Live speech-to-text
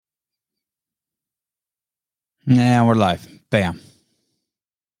Yeah, we're live. Bam.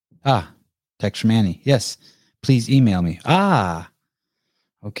 Text from Annie. Yes, please email me.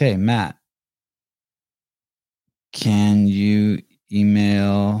 Okay, Matt. Can you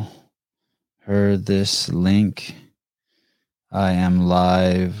email her this link? I am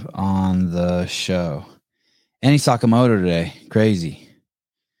live on the show. Annie Sakamoto today. Crazy.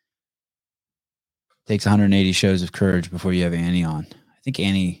 Takes 180 shows of courage before you have Annie on. I think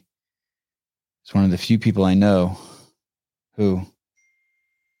Annie is one of the few people I know who...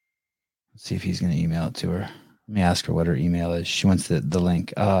 Let's see if he's going to email it to her. Let me ask her what her email is. She wants the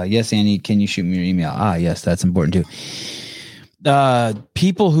link. Yes, Annie, can you shoot me your email? Yes, that's important too.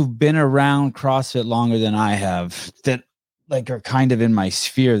 People who've been around CrossFit longer than I have that like are kind of in my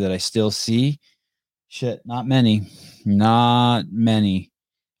sphere that I still see. Shit, not many. Not many.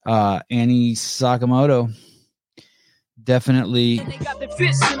 Annie Sakamoto. Definitely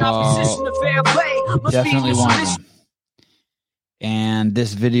definitely one of them. And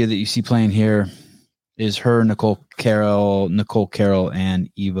this video that you see playing here is her, Nicole Carroll, and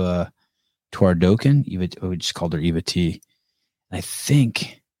Eva Twardokin. We just called her Eva T. I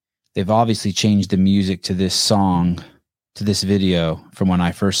think they've obviously changed the music to this song, to this video from when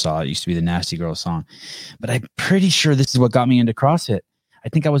I first saw it. It used to be the Nasty Girl song. But I'm pretty sure this is what got me into CrossFit. I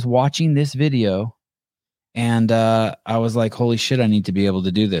think I was watching this video and I was like, holy shit, I need to be able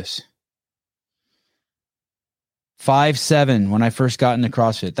to do this. 5'7" when I first got into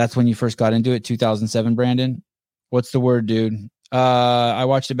CrossFit. That's when you first got into it, 2007, Brandon? What's the word, dude? I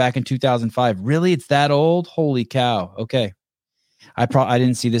watched it back in 2005. Really? It's that old? Holy cow. Okay. I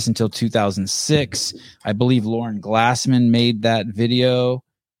didn't see this until 2006. I believe Lauren Glassman made that video.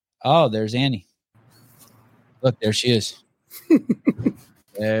 Oh, there's Annie. Look, there she is.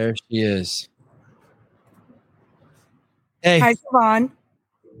 There she is. Hey. Hi, Savon.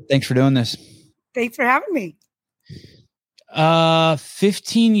 Thanks for doing this. Thanks for having me.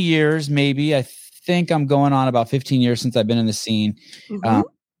 15 years, maybe. I think I'm going on about 15 years since I've been in the scene. Mm-hmm.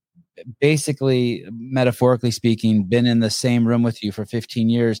 Basically, metaphorically speaking, been in the same room with you for 15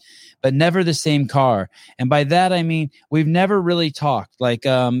 years, but never the same car. And by that, I mean, we've never really talked. Like,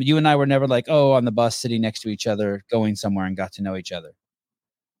 you and I were never like, on the bus sitting next to each other, going somewhere and got to know each other.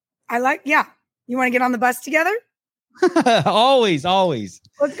 Yeah. You want to get on the bus together? Always.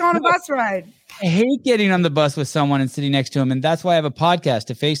 Let's go on a bus ride. I hate getting on the bus with someone and sitting next to them. And that's why I have a podcast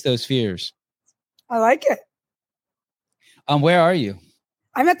to face those fears. I like it. Where are you?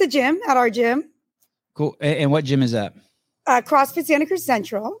 I'm at the gym, at our gym. Cool. And what gym is that? CrossFit Santa Cruz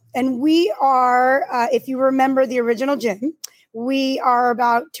Central. And we are, if you remember the original gym, we are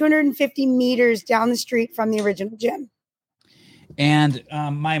about 250 meters down the street from the original gym. And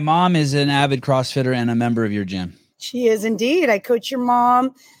my mom is an avid CrossFitter and a member of your gym. She is indeed. I coach your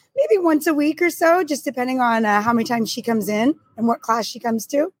mom maybe once a week or so, just depending on how many times she comes in and what class she comes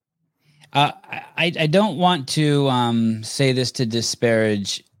to. I don't want to say this to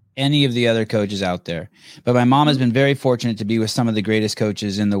disparage any of the other coaches out there, but my mom has been very fortunate to be with some of the greatest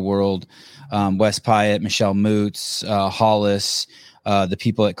coaches in the world. Wes Pyatt, Michelle Moots, Hollis, the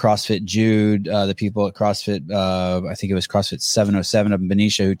people at CrossFit Jude, the people at CrossFit, I think it was CrossFit 707 up in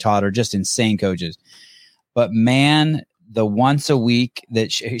Benicia who taught her, just insane coaches. But man, the once a week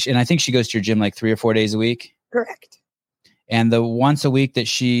that and I think she goes to your gym like 3 or 4 days a week. Correct. And the once a week that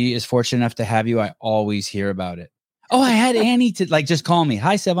she is fortunate enough to have you, I always hear about it. Oh, I had Annie to like, just call me.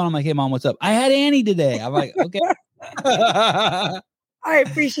 Hi, Sevan. I'm like, hey mom, what's up? I had Annie today. I'm like, okay. I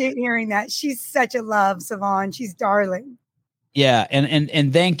appreciate hearing that. She's such a love, Savon. She's darling. Yeah.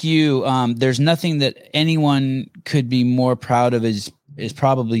 And thank you. There's nothing that anyone could be more proud of is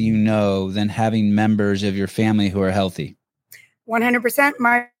probably, than having members of your family who are healthy. 100%.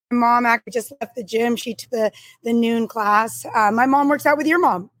 My mom actually just left the gym. She took the noon class. My mom works out with your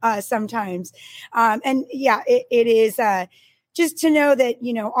mom sometimes. And yeah, it is just to know that,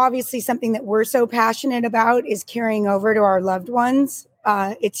 obviously something that we're so passionate about is carrying over to our loved ones.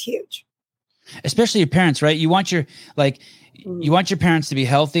 It's huge. Especially your parents, right? You want your parents to be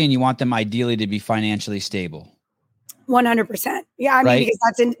healthy and you want them ideally to be financially stable. 100%. Yeah. I mean,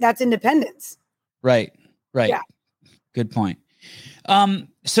 because that's independence. Right. Yeah. Good point.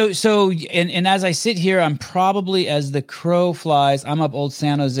 So as I sit here, I'm probably, as the crow flies, I'm up Old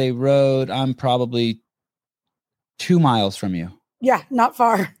San Jose Road. I'm probably 2 miles from you. Yeah. Not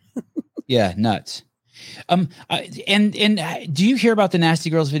far. Yeah. Nuts. And do you hear about the Nasty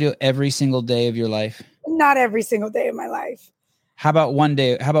Girls video every single day of your life? Not every single day of my life. How about one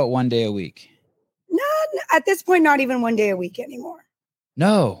day a week? No, at this point, not even 1 day a week anymore.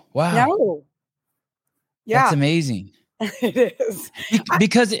 No. Wow. No. Yeah. That's amazing. It is.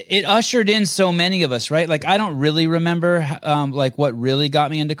 Because it ushered in so many of us, right? Like, I don't really remember like what really got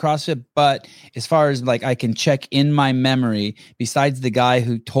me into CrossFit, but as far as like I can check in my memory, besides the guy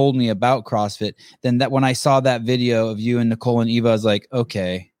who told me about CrossFit, then that when I saw that video of you and Nicole and Eva, I was like,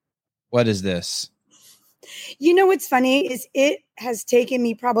 okay, what is this? You know what's funny is it has taken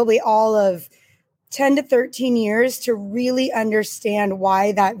me probably all of 10 to 13 years to really understand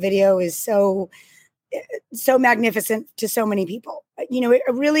why that video is so magnificent to so many people. You know, it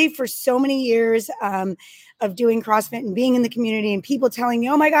really, for so many years of doing CrossFit and being in the community and people telling me,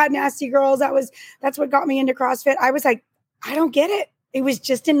 oh my God, nasty girls, that's what got me into CrossFit. I was like, I don't get it. It was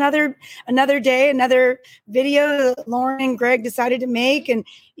just another day, another video that Lauren and Greg decided to make. And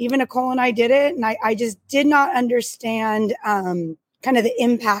even Nicole and I did it. And I just did not understand kind of the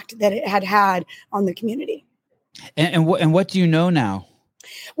impact that it had on the community. And what do you know now?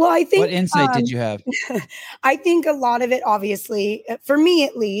 Well, I think what insight did you have? I think a lot of it, obviously, for me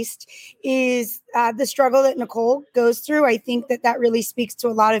at least, is the struggle that Nicole goes through. I think that really speaks to a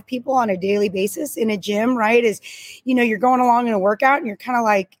lot of people on a daily basis in a gym, right? Is, you know, you're going along in a workout and you're kind of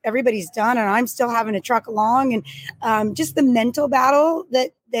like, everybody's done and I'm still having to truck along. And just the mental battle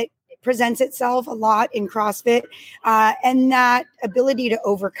that presents itself a lot in CrossFit, and that ability to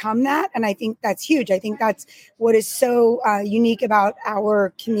overcome that. And I think that's huge. I think that's what is so unique about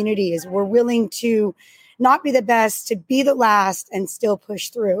our community is we're willing to not be the best, to be the last and still push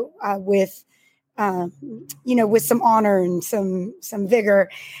through with some honor and some vigor.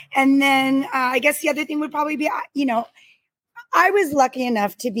 And then I guess the other thing would probably be, I was lucky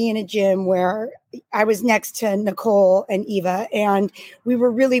enough to be in a gym where I was next to Nicole and Eva, and we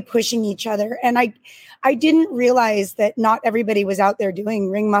were really pushing each other. And I didn't realize that not everybody was out there doing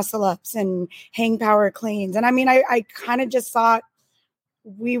ring muscle ups and hang power cleans. And I mean, I kind of just thought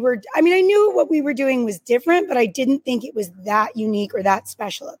I knew what we were doing was different, but I didn't think it was that unique or that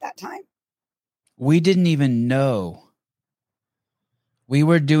special at that time. We didn't even know. We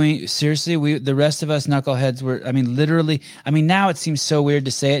were doing, seriously, the rest of us knuckleheads were, literally, now it seems so weird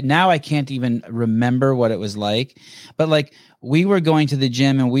to say it. Now I can't even remember what it was like. But like, we were going to the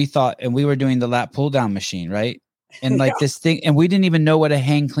gym and we were doing the lat pull down machine, right? And like this thing, and we didn't even know what a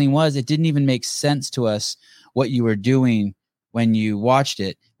hang clean was. It didn't even make sense to us what you were doing when you watched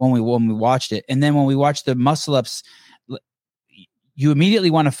it, when we watched it. And then when we watched the muscle ups, you immediately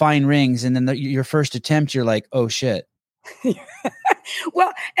want to find rings. And then your first attempt, you're like, oh shit.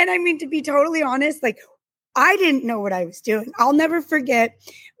 Well, and I mean, to be totally honest, like I didn't know what I was doing. I'll never forget.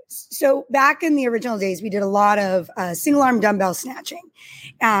 So back in the original days, we did a lot of single arm dumbbell snatching.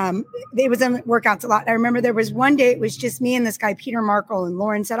 It was in workouts a lot. I remember there was one day, it was just me and this guy, Peter Markle, and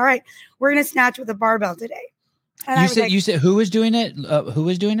Lauren said, all right, we're going to snatch with a barbell today. And you said who was doing it? Who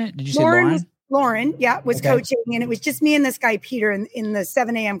was doing it? Did you say Lauren? Lauren, was coaching, and it was just me and this guy, Peter, in the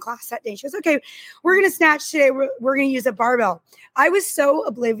 7 a.m. class that day. She goes, okay, we're going to snatch today. We're going to use a barbell. I was so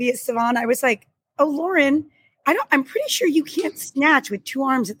oblivious, Savon. I was like, oh, Lauren, I'm pretty sure you can't snatch with two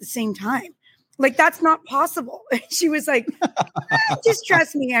arms at the same time. Like, that's not possible. She was like, just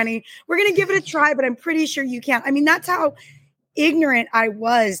trust me, Annie. We're going to give it a try, but I'm pretty sure you can't. I mean, that's how ignorant I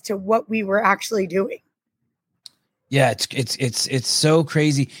was to what we were actually doing. Yeah, it's so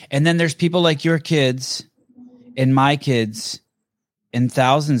crazy. And then there's people like your kids and my kids and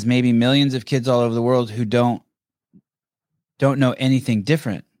thousands, maybe millions of kids all over the world who don't know anything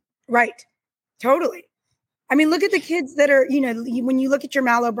different. Right. Totally. I mean, look at the kids that are, when you look at your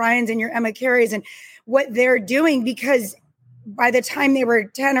Mal O'Briens and your Emma Carries and what they're doing, because by the time they were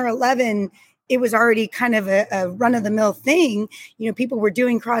 10 or 11, it was already kind of a run of the mill thing. People were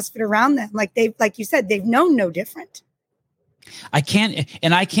doing CrossFit around them. Like you said, they've known no different. I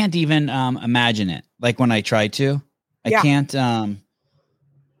can't even imagine it. Like when I try to, I can't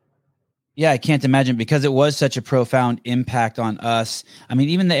imagine, because it was such a profound impact on us. I mean,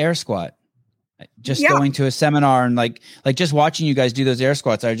 even the air squat, just going to a seminar and like just watching you guys do those air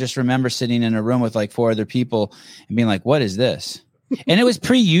squats. I just remember sitting in a room with like 4 other people and being like, what is this? And it was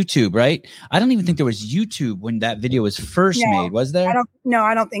pre-YouTube, right? I don't even think there was YouTube when that video was first made. Was there? I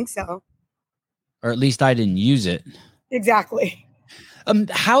don't think so. Or at least I didn't use it. Exactly. Are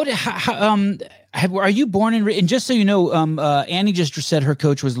you born in? And just so you know, Annie just said her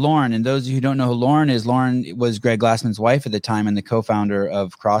coach was Lauren. And those of you who don't know who Lauren was Greg Glassman's wife at the time and the co-founder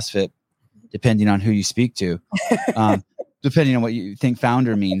of CrossFit, depending on who you speak to. Depending on what you think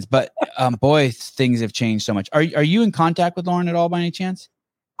founder means. But boy, things have changed so much. Are you in contact with Lauren at all by any chance?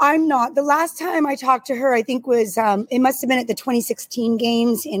 I'm not. The last time I talked to her, I think was, it must have been at the 2016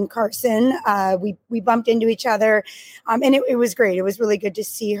 games in Carson. We bumped into each other and it was great. It was really good to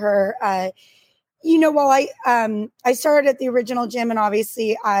see her. Well, I started at the original gym, and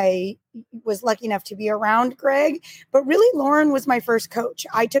obviously I was lucky enough to be around Greg, but really Lauren was my first coach.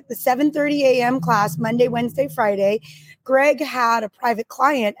 I took the 7:30 a.m. class Monday, Wednesday, Friday. Greg had a private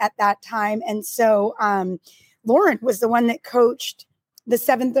client at that time, and so Lauren was the one that coached the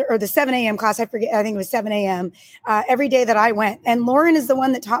 7 a.m. class. I forget. I think it was 7 a.m. Every day that I went. And Lauren is the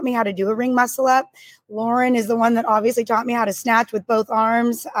one that taught me how to do a ring muscle up. Lauren is the one that obviously taught me how to snatch with both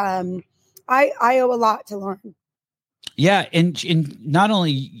arms. I owe a lot to Lauren. Yeah, and not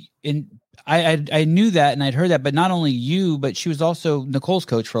only I knew that and I'd heard that, but not only you, but she was also Nicole's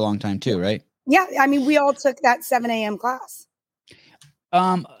coach for a long time too, right? Yeah, I mean, we all took that 7 a.m. class.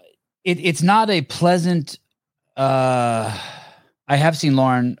 It's not a pleasant. I have seen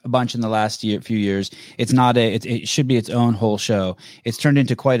Lauren a bunch in the last few years. It's not it should be its own whole show. It's turned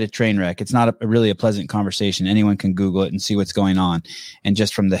into quite a train wreck. It's not really a pleasant conversation. Anyone can Google it and see what's going on. And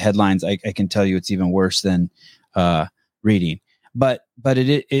just from the headlines, I can tell you it's even worse than reading. But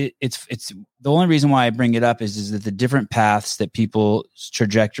it's the only reason why I bring it up is that the different paths that people's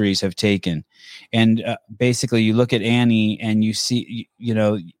trajectories have taken. And basically you look at Annie and you see,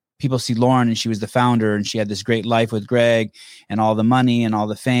 people see Lauren and she was the founder and she had this great life with Greg and all the money and all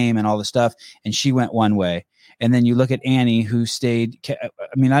the fame and all the stuff. And she went one way. And then you look at Annie, who stayed,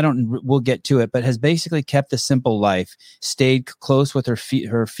 we'll get to it, but has basically kept a simple life, stayed close with her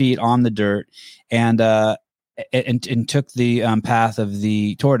feet on the dirt, and took the path of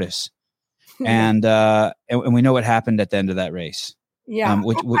the tortoise. And we know what happened at the end of that race. Yeah.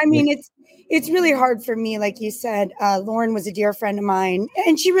 It's really hard for me. Like you said, Lauren was a dear friend of mine,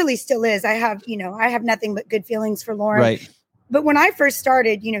 and she really still is. I have nothing but good feelings for Lauren. Right. But when I first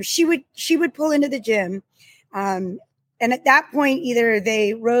started, she would pull into the gym. And at that point, either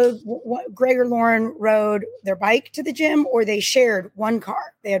they Greg or Lauren rode their bike to the gym, or they shared one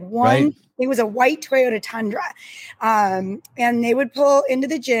car. They had one. Right. It was a white Toyota Tundra. And they would pull into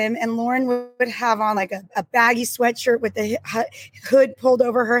the gym, and Lauren would have on like a baggy sweatshirt with the hood pulled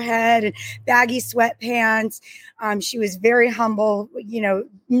over her head and baggy sweatpants. She was very humble,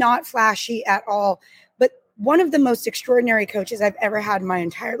 not flashy at all. But one of the most extraordinary coaches I've ever had in my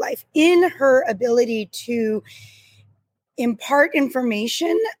entire life, in her ability to impart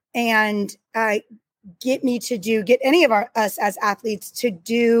information and get any of us as athletes to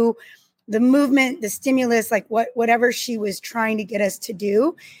do the movement, the stimulus, like whatever she was trying to get us to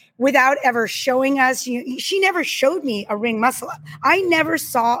do, without ever showing us. She never showed me a ring muscle up. I never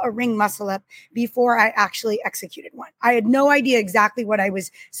saw a ring muscle up before I actually executed one. I had no idea exactly what I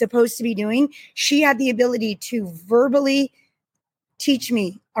was supposed to be doing. She had the ability to verbally teach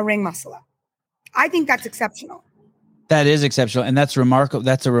me a ring muscle up. I think that's exceptional. That is exceptional, and that's remarkable.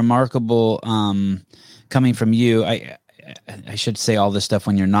 That's a remarkable coming from you. I should say all this stuff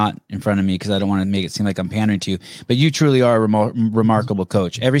when you're not in front of me, because I don't want to make it seem like I'm pandering to you. But you truly are a remarkable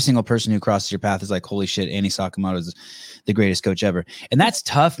coach. Every single person who crosses your path is like, holy shit, Annie Sakamoto is the greatest coach ever. And that's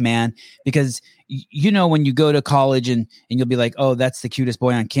tough, man, because when you go to college and you'll be like, oh, that's the cutest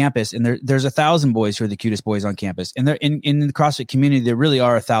boy on campus. And there's 1,000 boys who are the cutest boys on campus. And they're in the CrossFit community, there really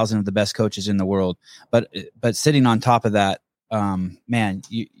are 1,000 of the best coaches in the world. But sitting on top of that, man,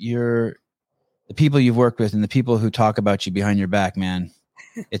 you're the people you've worked with and the people who talk about you behind your back, man,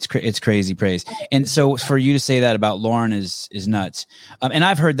 it's crazy praise. And so for you to say that about Lauren is nuts. And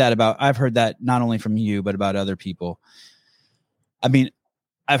I've heard that not only from you, but about other people. I mean,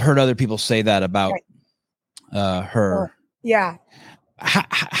 I've heard other people say that about her. Yeah.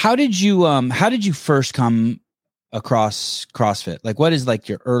 How did you first come across CrossFit? Like, what is like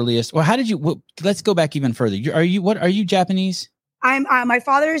your earliest, or let's go back even further. Are you Japanese? I'm my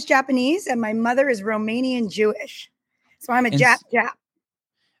father is Japanese and my mother is Romanian Jewish. So I'm a Jap.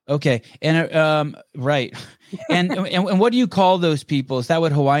 Okay. And right. And what do you call those people? Is that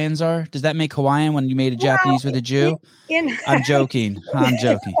what Hawaiians are? Does that make Hawaiian when you made a Japanese with a Jew? I'm joking.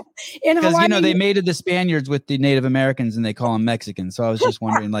 Because they mated the Spaniards with the Native Americans and they call them Mexicans. So I was just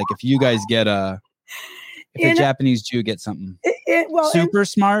wondering, like, if you guys get a Japanese Jew gets something. Super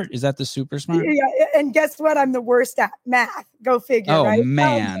smart? Is that the super smart? Yeah. And guess what? I'm the worst at math. Go figure. Oh, right?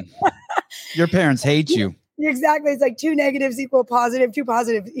 man. Your parents hate you. Exactly. It's like 2 negatives equal positive, 2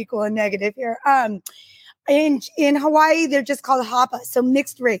 positives equal a negative here. In Hawaii, they're just called Hapa. So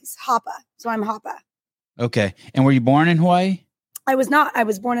mixed race, Hapa. So I'm Hapa. Okay. And were you born in Hawaii? I was not. I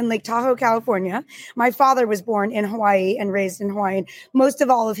was born in Lake Tahoe, California. My father was born in Hawaii and raised in Hawaii. And most of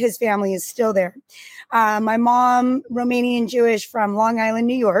all of his family is still there. My mom, Romanian Jewish from Long Island,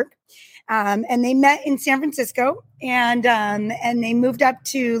 New York. And they met in San Francisco, and they moved up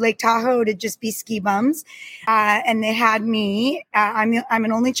to Lake Tahoe to just be ski bums. And they had me. I'm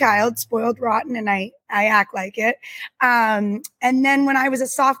an only child, spoiled rotten, and I act like it. And then when I was a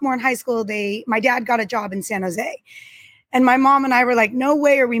sophomore in high school, my dad got a job in San Jose. And my mom and I were like, no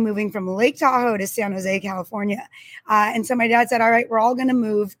way are we moving from Lake Tahoe to San Jose, California. And so my dad said, all right, we're all going to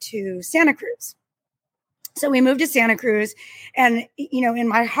move to Santa Cruz. So we moved to Santa Cruz, and, in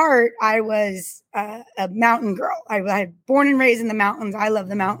my heart, I was a mountain girl. I was born and raised in the mountains. I love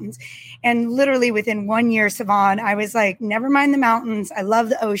the mountains. And literally within 1 year, Savon, I was like, never mind the mountains. I love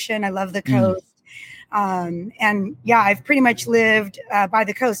the ocean. I love the coast. And yeah, I've pretty much lived by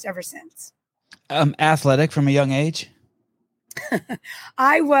the coast ever since. Athletic from a young age?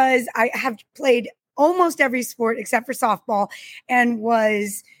 I have played almost every sport except for softball, and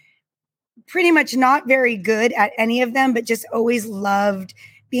was pretty much not very good at any of them, but just always loved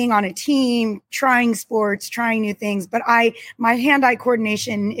being on a team, trying sports, trying new things. But my hand-eye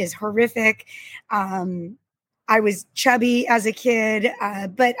coordination is horrific. I was chubby as a kid,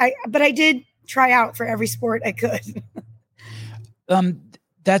 but I did try out for every sport I could.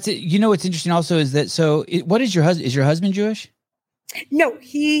 That's it. What's interesting also is that, what is your husband? Is your husband Jewish? No,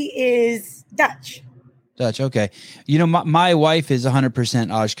 he is Dutch. Dutch. Okay. My wife is 100%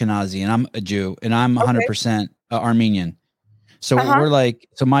 Ashkenazi, and I'm a Jew, and I'm 100% Armenian. So we're like,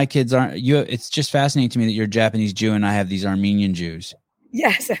 so my kids aren't you. It's just fascinating to me that you're a Japanese Jew and I have these Armenian Jews.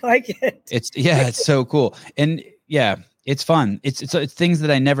 Yes. I like it. It's so cool. And yeah, it's fun. It's things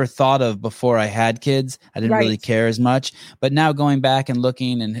that I never thought of before I had kids. I didn't really care as much, but now going back and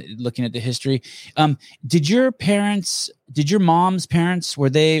looking at the history, did your mom's parents, were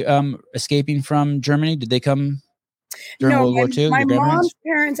they escaping from Germany? Did they come during World War II? My mom's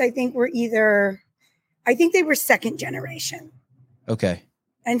parents, I think they were second generation. Okay.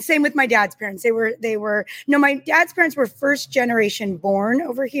 And same with my dad's parents. My dad's parents were first generation born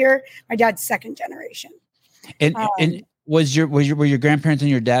over here. My dad's second generation. And were your grandparents on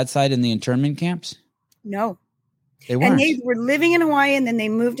your dad's side in the internment camps? No. They weren't. And they were living in Hawaii, and then they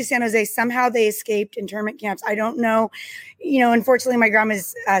moved to San Jose. Somehow they escaped internment camps. I don't know. Unfortunately, my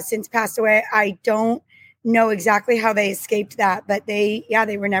grandma's since passed away. I don't know exactly how they escaped that, but they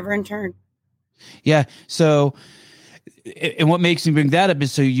were never interned. Yeah. So, and what makes me bring that up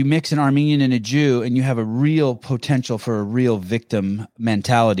is so you mix an Armenian and a Jew, and you have a real potential for a real victim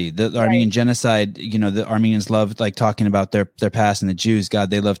mentality. The Armenian genocide, the Armenians love like talking about their past, and the Jews,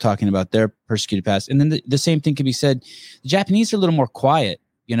 God, they love talking about their persecuted past. And then the same thing can be said. The Japanese are a little more quiet,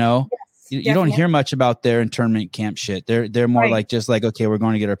 Yes, you don't hear much about their internment camp shit. They're more like, just like, okay, we're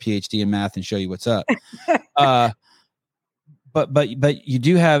going to get our PhD in math and show you what's up. But you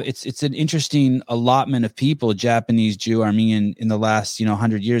do have, it's an interesting allotment of people, Japanese, Jew, Armenian, in the last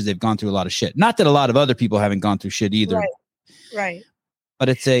 100 years. They've gone through a lot of shit. Not that a lot of other people haven't gone through shit either. Right. But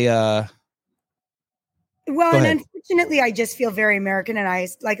it's a well, and unfortunately, I just feel very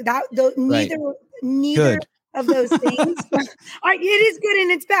Americanized. Like that. Neither of those things. It is good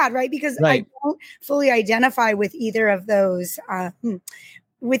and it's bad, right? Because I don't fully identify with either of those.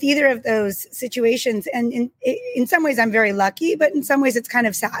 Situations, and in some ways I'm very lucky, but in some ways it's kind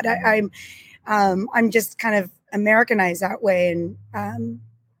of sad. I'm just kind of Americanized that way, and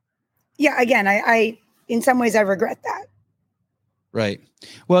again, I in some ways I regret that. Right.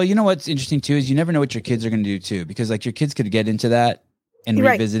 Well, what's interesting too is you never know what your kids are going to do too, because like your kids could get into that and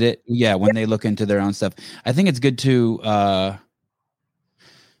revisit it. Yeah, when they look into their own stuff, I think it's good to.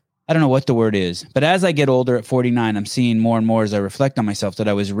 I don't know what the word is, but as I get older at 49, I'm seeing more and more as I reflect on myself that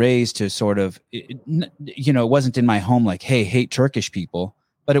I was raised to sort of, it wasn't in my home like, hey, hate Turkish people,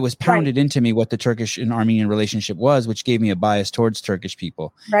 but it was pounded into me what the Turkish and Armenian relationship was, which gave me a bias towards Turkish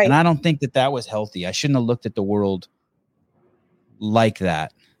people. Right. And I don't think that was healthy. I shouldn't have looked at the world like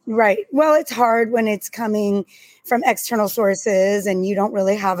that. Right. Well, it's hard when it's coming from external sources and you don't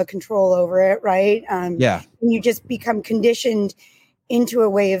really have a control over it. Right. You just become conditioned into a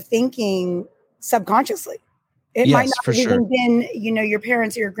way of thinking subconsciously. It might not have even been, your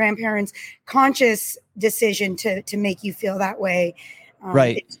parents or your grandparents' conscious decision to make you feel that way.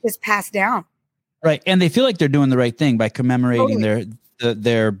 It's just passed down. Right. And they feel like they're doing the right thing by commemorating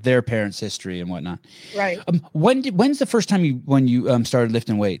their parents' history and whatnot. Right. When's the first time you started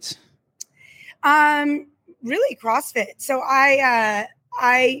lifting weights? Really CrossFit. So I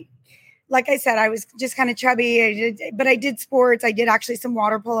like I said, I was just kind of chubby, but I did sports. I did actually some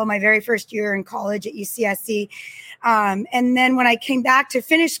water polo my very first year in college at UCSC. And then when I came back to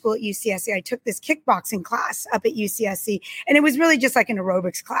finish school at UCSC, I took this kickboxing class up at UCSC, and it was really just like an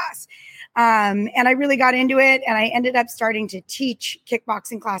aerobics class. And I really got into it, and I ended up starting to teach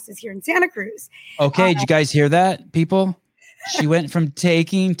kickboxing classes here in Santa Cruz. Okay. Did you guys hear that, people? She went from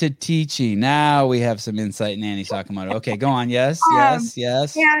taking to teaching. Now we have some insight in Annie Sakamoto. Okay, go on. Yes.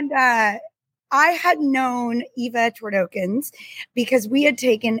 And I had known Eva Twardokens because we had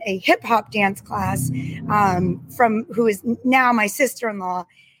taken a hip hop dance class from who is now my sister-in-law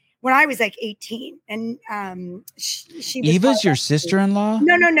when I was like 18. And she was Eva's your sister-in-law?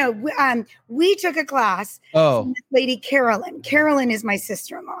 No. We took a class from this lady, Carolyn. Carolyn is my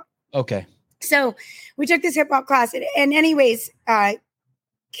sister-in-law. Okay. So we took this hip hop class. And anyways,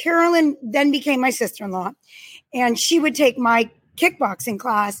 Carolyn then became my sister-in-law, and she would take my kickboxing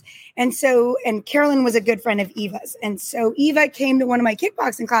class. And Carolyn was a good friend of Eva's. And so Eva came to one of my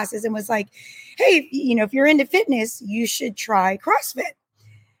kickboxing classes and was like, hey, if you're into fitness, you should try CrossFit.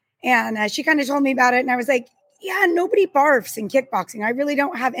 And she kind of told me about it. And I was like, yeah, nobody barfs in kickboxing. I really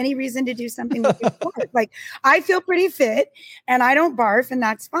don't have any reason to do something with barf. Like, I feel pretty fit and I don't barf, and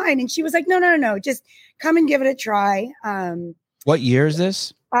that's fine. And she was like, no, just come and give it a try. What year is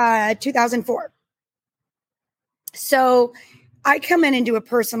this? 2004. So I come in and do a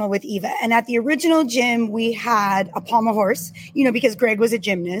personal with Eva. And at the original gym, we had a pommel horse, because Greg was a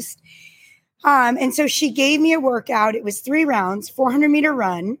gymnast. And so she gave me a workout. It was 3 rounds, 400-meter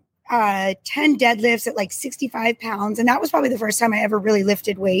run, 10 deadlifts at like 65 pounds. And that was probably the first time I ever really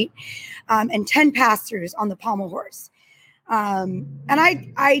lifted weight, and 10 pass-throughs on the pommel horse. And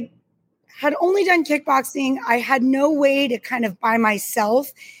I had only done kickboxing. I had no way to kind of by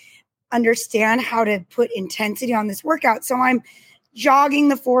myself understand how to put intensity on this workout. So I'm jogging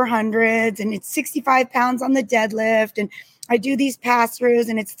the 400s, and it's 65 pounds on the deadlift, and I do these pass-throughs,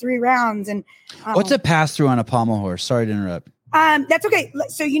 and it's 3 rounds. And what's a pass-through on a pommel horse? Sorry to interrupt. That's okay.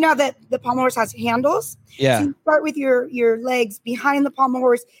 So that the pommel horse has handles. Yeah. So you start with your legs behind the pommel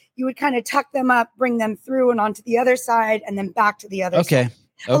horse. You would kind of tuck them up, bring them through and onto the other side, and then back to the other side.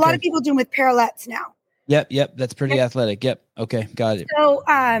 A lot of people do them with parallettes now. Yep. That's pretty athletic. Yep. Okay. Got it.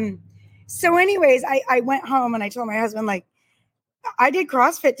 So anyways, I went home and I told my husband, like, I did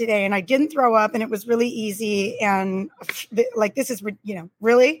CrossFit today and I didn't throw up and it was really easy. And like, this is,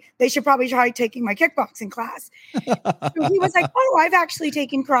 really, they should probably try taking my kickboxing class. So he was like, oh, I've actually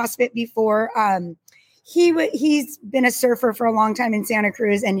taken CrossFit before. He's been a surfer for a long time in Santa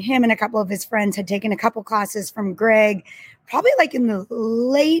Cruz, and him and a couple of his friends had taken a couple classes from Greg, probably like in the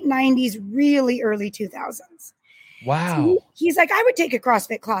late 90s, really early 2000s. Wow. So he's like, I would take a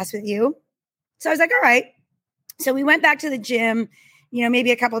CrossFit class with you. So I was like, all right. So we went back to the gym,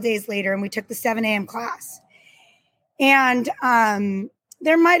 maybe a couple of days later, and we took the 7 a.m. class. And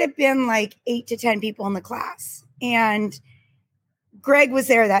there might have been like 8 to 10 people in the class. And Greg was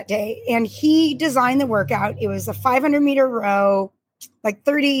there that day, and he designed the workout. It was a 500-meter row, like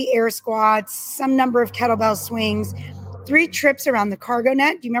 30 air squats, some number of kettlebell swings, 3 trips around the cargo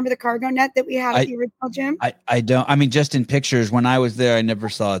net. Do you remember the cargo net that we had at the original gym? I don't. I mean, just in pictures. When I was there, I never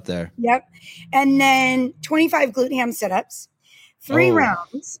saw it there. Yep. And then 25 glute ham sit-ups, 3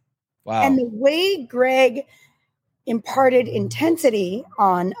 rounds. Wow. And the way Greg imparted intensity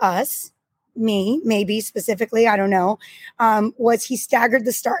on us, me, maybe specifically, I don't know, was he staggered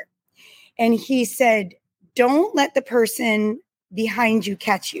the start. And he said, don't let the person behind you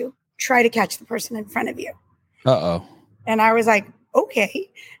catch you. Try to catch the person in front of you. Uh-oh. And I was like, okay.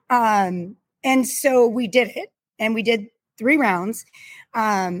 And so we did it, and we did 3 rounds.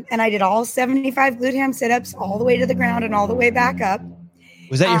 And I did all 75 glute ham sit-ups all the way to the ground and all the way back up.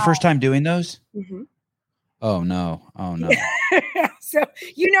 Was that your first time doing those? Mm-hmm. Oh no. So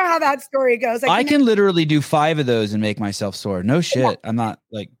you know how that story goes. Like, I can literally do 5 of those and make myself sore. No shit. Yeah. I'm not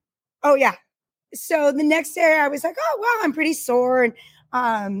like. Oh yeah. So the next day I was like, oh, wow, I'm pretty sore. And,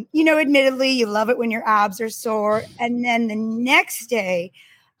 admittedly, you love it when your abs are sore. And then the next day,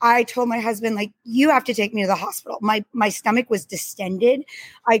 I told my husband, like, you have to take me to the hospital. My stomach was distended.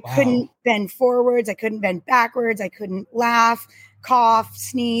 I couldn't bend forwards. I couldn't bend backwards. I couldn't laugh, cough,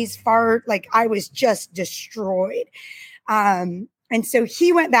 sneeze, fart. Like, I was just destroyed. And so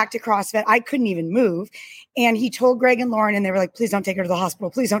he went back to CrossFit. I couldn't even move. And he told Greg and Lauren, and they were like, please don't take her to the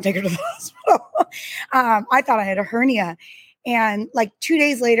hospital. Please don't take her to the hospital. I thought I had a hernia. And like 2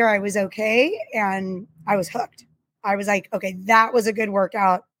 days later, I was okay. And I was hooked. I was like, okay, that was a good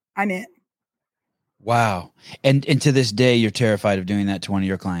workout. I'm in. Wow. And to this day, you're terrified of doing that to one of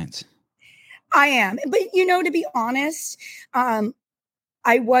your clients. I am. But, to be honest,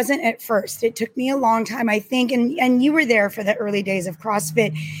 I wasn't at first. It took me a long time, I think. And you were there for the early days of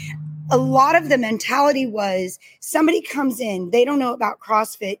CrossFit. a lot of the mentality was somebody comes in, they don't know about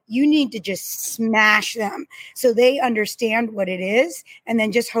CrossFit. You need to just smash them so they understand what it is and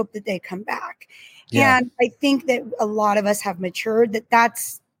then just hope that they come back. Yeah. And I think that a lot of us have matured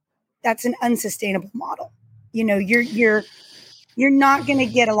that's an unsustainable model. You know, you're not going to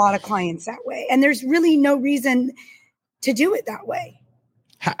get a lot of clients that way. And there's really no reason to do it that way.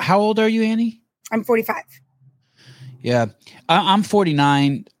 How old are you, Annie? I'm 45. Yeah, I'm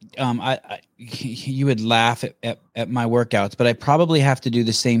 49. You would laugh at my workouts, but I probably have to do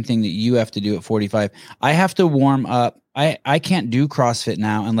the same thing that you have to do at 45. I have to warm up. I can't do CrossFit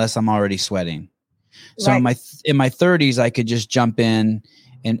now unless I'm already sweating. So right. in my 30s, I could just jump in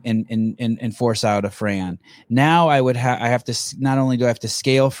and force out a Fran. Now I have to, not only do I have to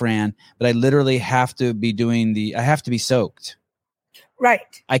scale Fran, but I literally have to be I have to be soaked.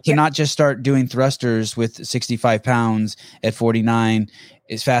 Right. I cannot just start doing thrusters with 65 pounds at 49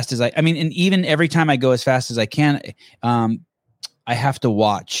 as fast as and even every time I go as fast as I can, I have to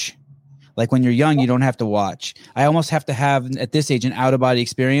watch. Like when you're young, you don't have to watch. I almost have to have at this age an out of body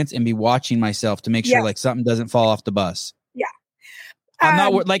experience and be watching myself to make sure like something doesn't fall off the bus. Yeah. I'm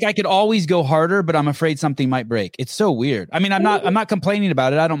not like I could always go harder, but I'm afraid something might break. It's so weird. I mean, I'm not complaining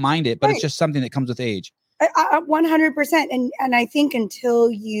about it. I don't mind it, but it's just something that comes with age. 100%. And I think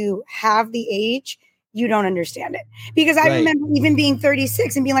until you have the age, you don't understand it. Because I remember even being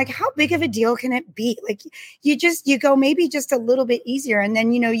 36 and being like, how big of a deal can it be? Like you go maybe just a little bit easier. And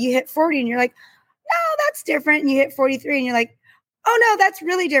then, you hit 40 and you're like, no, that's different. And you hit 43 and you're like, oh no, that's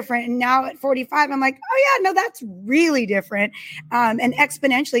really different. And now at 45, I'm like, oh yeah, no, that's really different. And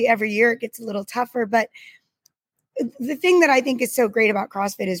exponentially every year it gets a little tougher. But the thing that I think is so great about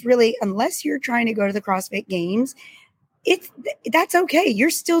CrossFit is really, unless you're trying to go to the CrossFit Games, that's okay. You're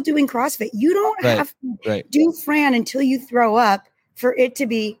still doing CrossFit. You don't have to do Fran until you throw up for it to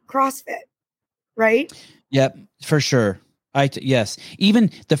be CrossFit, right? Yep, for sure. Yes.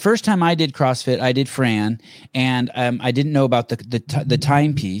 Even the first time I did CrossFit, I did Fran, and I didn't know about the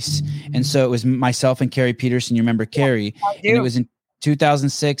timepiece, and so it was myself and Carrie Peterson. You remember Carrie? I do. And it was in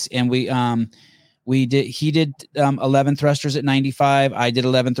 2006, and he did 11 thrusters at 95. I did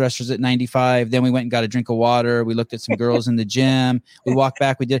 11 thrusters at 95. Then we went and got a drink of water. We looked at some girls in the gym. We walked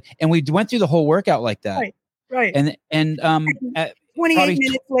back. And we went through the whole workout like that. Right. And 28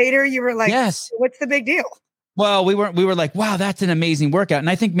 minutes later, you were like, yes, what's the big deal? Well, we were like, wow, that's an amazing workout. And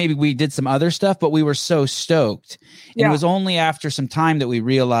I think maybe we did some other stuff, but we were so stoked. And it was only after some time that we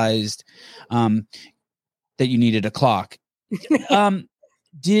realized that you needed a clock.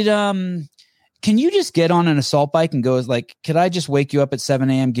 Can you just get on an assault bike and go could I just wake you up at 7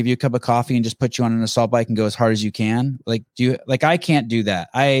 a.m., give you a cup of coffee and just put you on an assault bike and go as hard as you can? I can't do that.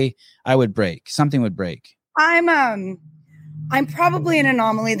 I would break. Something would break. I'm probably an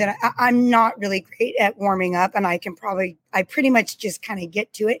anomaly that I'm not really great at warming up, and I pretty much just kind of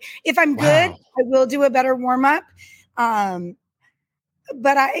get to it. If I'm good, I will do a better warm up. But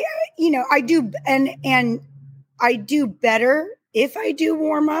I do, and I do better if I do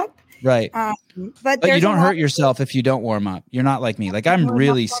warm up. Right. But you don't hurt yourself if you don't warm up. You're not like me. Like I'm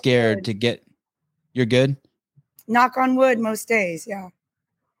really scared to get, you're good. Knock on wood most days. Yeah.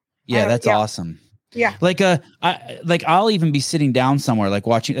 Yeah. That's awesome. Yeah. I'll even be sitting down somewhere, like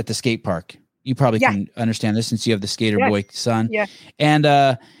watching at the skate park. You probably can understand this since you have the skater boy son. Yeah. And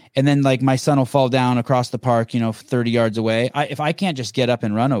then like my son will fall down across the park, 30 yards away. If I can't just get up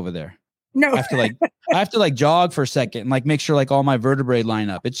and run over there. No, I have to jog for a second and make sure all my vertebrae line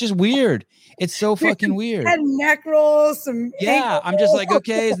up. It's just weird. It's so fucking weird. And neck rolls, some I'm just like,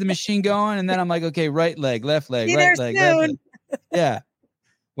 okay, is the machine going? And then I'm like, okay, right leg, left leg, right leg, left leg. Yeah.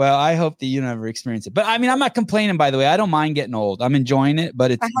 Well, I hope that you never experience it. But I mean, I'm not complaining, by the way. I don't mind getting old. I'm enjoying it,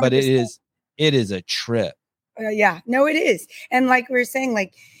 but it is a trip. Yeah, no, it is. And like we were saying,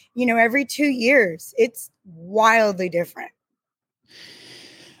 every 2 years, it's wildly different.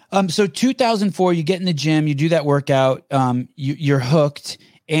 So 2004, you get in the gym, you do that workout, you're hooked.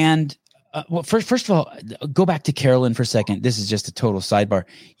 And first of all, go back to Carolyn for a second. This is just a total sidebar.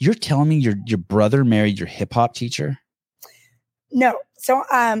 You're telling me your brother married your hip hop teacher? No. So,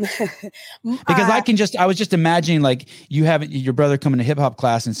 because I was just imagining your brother coming to hip hop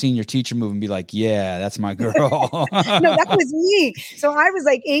class and seeing your teacher move and be like, yeah, that's my girl. No, that was me. So I was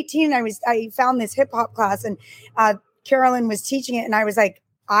 18. I found this hip hop class and Carolyn was teaching it. And I was like,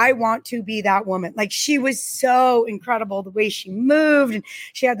 I want to be that woman. She was so incredible, the way she moved and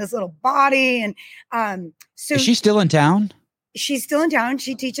she had this little body. And so is she still in town? She's still in town.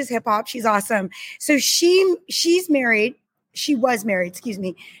 She teaches hip hop. She's awesome. So she's married. She was married,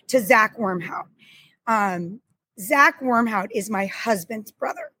 to Zach Wormhout. Zach Wormhout is my husband's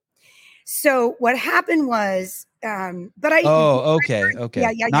brother. So what happened was, but I, Oh, okay.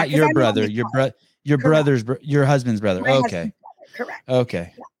 yeah, Not because your I'm the brother, only your correct, brother's, your husband's brother. my Okay. husband's brother, correct.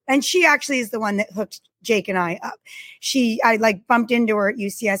 Okay. Yeah. And she actually is the one that hooked Jake and I up. I like bumped into her at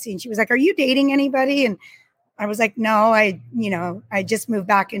UCSC and she was like, "Are you dating anybody?" And I was like, "No, I just moved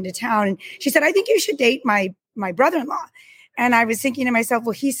back into town." And she said, "I think you should date my brother-in-law." And I was thinking to myself,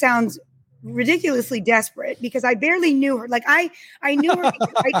 well, he sounds ridiculously desperate because I barely knew her. Like I knew her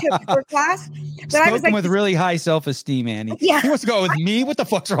because I took her class, but I was Spoken like, with really high self-esteem, Annie. yeah. He wants to go out with me. What the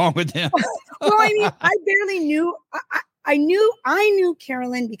fuck's wrong with him? Well, I mean, I barely knew. I knew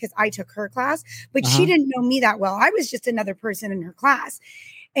Carolyn because I took her class, but she didn't know me that well. I was just another person in her class.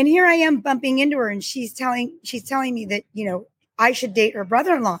 And here I am bumping into her and she's telling me that, I should date her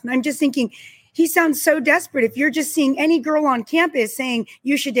brother-in-law. And I'm just thinking, he sounds so desperate. If you're just seeing any girl on campus saying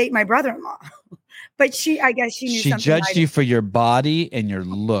you should date my brother-in-law. But I guess she knew She something. judged you for your body and your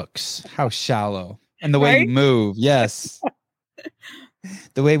looks. How shallow. And the way you move. Yes.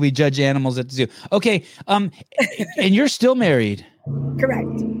 The way we judge animals at the zoo. Okay. And you're still married. Correct.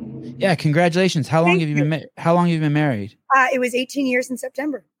 Yeah. Congratulations. How long have you been married? It was 18 years in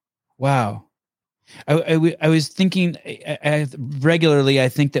September. Wow. I was thinking regularly. I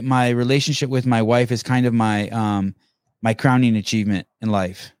think that my relationship with my wife is kind of my my crowning achievement in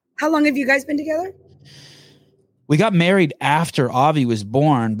life. How long have you guys been together? We got married after Avi was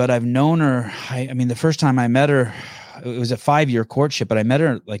born, but I've known her. I mean, the first time I met her, it was a 5-year courtship, but I met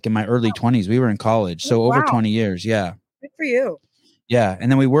her like in my early 20s. We were in college, so over 20 years. Yeah. Good for you. Yeah,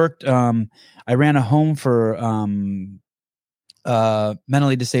 and then we worked. I ran a home for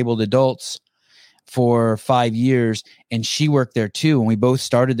mentally disabled adults for 5 years, and she worked there too, and we both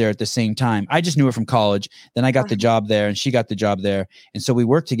started there at the same time. I just knew her from college. Then I got the job there and she got the job there, and so we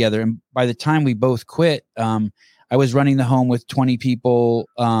worked together. And by the time we both quit, I was running the home with 20 people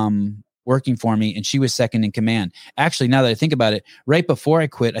working for me, and she was second in command. Actually, now that I think about it, right before I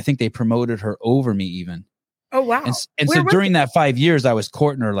quit, I think they promoted her over me even. Oh, wow. And so during that 5 years, I was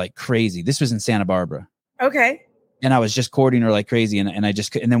courting her like crazy. This was in Santa Barbara. Okay. And I was just courting her like crazy. And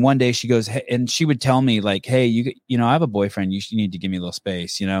then one day she goes, hey, and she would tell me like, "Hey, you know, I have a boyfriend. You need to give me a little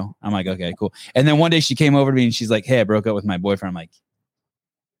space, you know?" I'm like, "Okay, cool." And then one day she came over to me and she's like, "Hey, I broke up with my boyfriend." I'm like,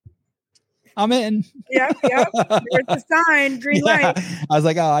 "I'm in." Yep. There's the sign, green light. I was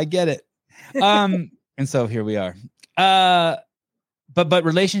like, "Oh, I get it." And so here we are. But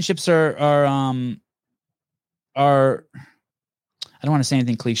relationships are I don't want to say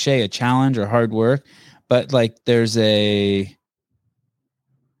anything cliche, a challenge or hard work, but like there's I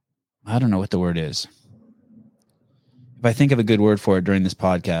don't know what the word is. If I think of a good word for it during this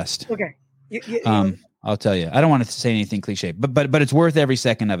podcast, okay, I'll tell you. I don't want to say anything cliche, but it's worth every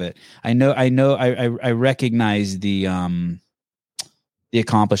second of it. I recognize the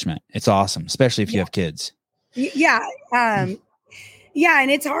accomplishment. It's awesome, especially if you have kids. Yeah. Yeah,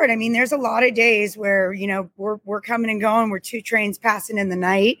 and it's hard. I mean, there's a lot of days where, we're coming and going. We're 2 trains passing in the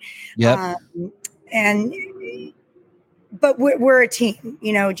night. Yep. But we're a team.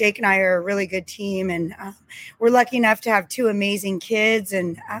 Jake and I are a really good team, and we're lucky enough to have 2 amazing kids.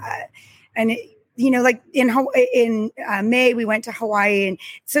 And like in May, we went to Hawaii, and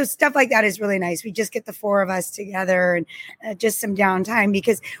so stuff like that is really nice. We just get the 4 of us together and just some downtime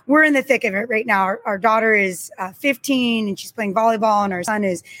because we're in the thick of it right now. Our daughter is 15 and she's playing volleyball, and our son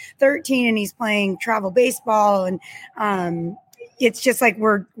is 13 and he's playing travel baseball. And it's just like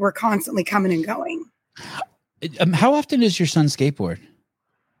we're constantly coming and going. How often does your son skateboard?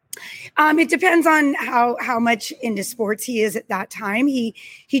 It depends on how much into sports he is at that time. He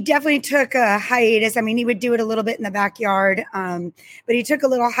definitely took a hiatus. I mean, he would do it a little bit in the backyard, but he took a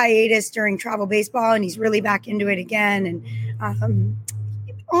little hiatus during travel baseball, and he's really back into it again. And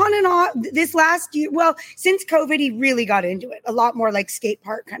on and off this last year. Well, since COVID, he really got into it a lot more, like skate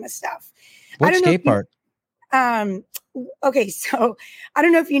park kind of stuff. What skate park? Okay, so I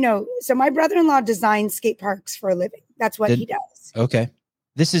don't know if you know. So my brother-in-law designs skate parks for a living. That's what he does. Okay.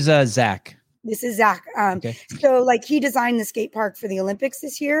 This is Zach. This is Zach. Okay. So like he designed the skate park for the Olympics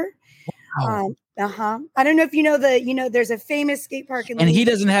this year. Wow. I don't know if you know there's a famous skate park in he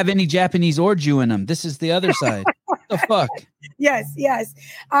doesn't have any Japanese or Jew in him. This is the other side. What the fuck? Yes.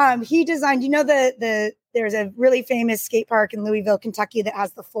 He designed, there's a really famous skate park in Louisville, Kentucky that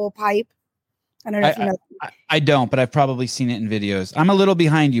has the full pipe. I don't know if you know. I don't, but I've probably seen it in videos. I'm a little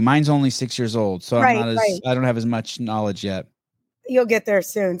behind you. Mine's only 6 years old, so I don't have as much knowledge yet. You'll get there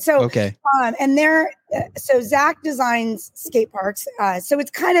soon. So, okay. So Zach designs skate parks. So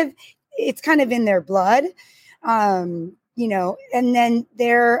it's kind of in their blood, and then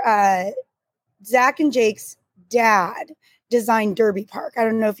Zach and Jake's dad designed Derby Park. I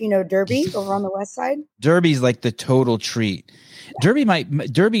don't know if you know Derby over on the west side. Derby's like the total treat. Derby,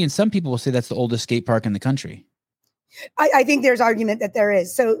 and some people will say that's the oldest skate park in the country. I think there's argument that there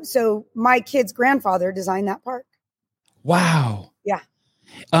is. So my kid's grandfather designed that park. Wow. Yeah.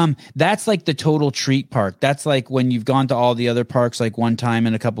 That's like the total treat park. That's like when you've gone to all the other parks like one time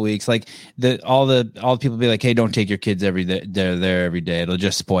in a couple of weeks. Like all the people be like, hey, don't take your kids every day. They're there every day. It'll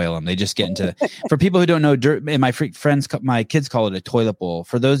just spoil them. They just get into. For people who don't know, and my friends, my kids call it a toilet bowl.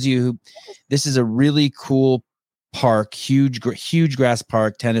 For those of you who, this is a really cool park, huge grass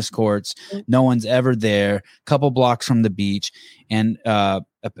park, tennis courts. No one's ever there. Couple blocks from the beach, and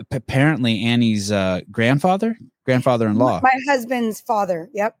apparently Annie's grandfather-in-law. My husband's father.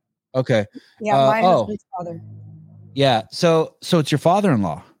 Yep. Okay. Yeah, my husband's father. Yeah. So it's your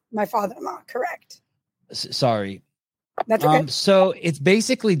father-in-law. My father-in-law, correct. Sorry. That's okay. So it's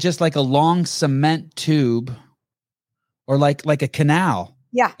basically just like a long cement tube, or like a canal.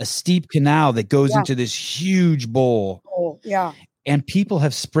 Yeah. A steep canal that goes into this huge bowl. Oh, yeah. And people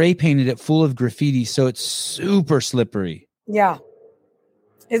have spray painted it full of graffiti, so it's super slippery. Yeah.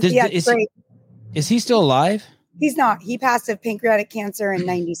 It's great. Is he still alive? He's not. He passed of pancreatic cancer in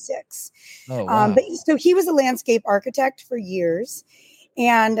 96. Oh, wow. But so he was a landscape architect for years.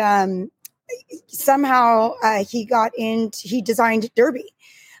 And somehow he designed Derby.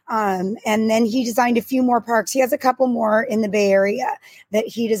 And then he designed a few more parks. He has a couple more in the Bay Area that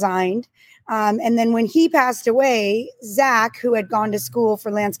he designed. And then when he passed away, Zach, who had gone to school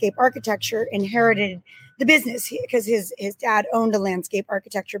for landscape architecture, inherited the business because his dad owned a landscape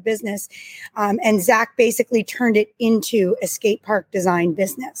architecture business. And Zach basically turned it into a skate park design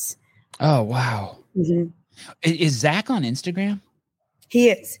business. Oh, wow. Mm-hmm. Is Zach on Instagram? He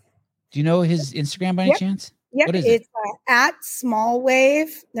is. Do you know his Instagram by any chance? Yep, what is it's at small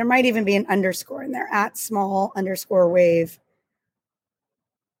wave. There might even be an underscore in there, at small_wave.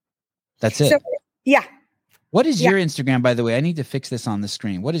 That's it. So, yeah. What is your Instagram, by the way? I need to fix this on the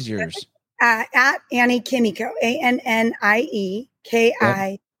screen. What is yours? At Annie Kimiko, ANNIEKIMIKO.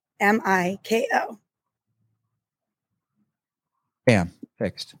 Bam,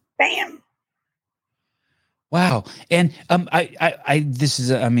 fixed. Bam. Wow. And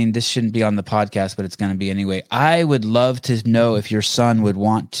this shouldn't be on the podcast, but it's going to be anyway. I would love to know if your son would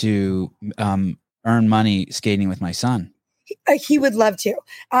want to earn money skating with my son. He would love to.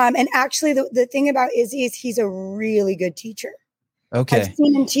 And actually, the thing about Izzy is he's a really good teacher. Okay. I've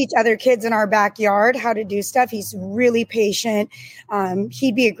seen him teach other kids in our backyard how to do stuff. He's really patient.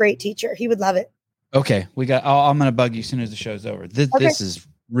 He'd be a great teacher. He would love it. Okay. I'm going to bug you as soon as the show's over. This is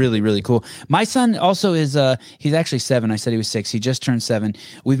really, really cool. My son also is, he's actually 7. I said he was 6. He just turned 7.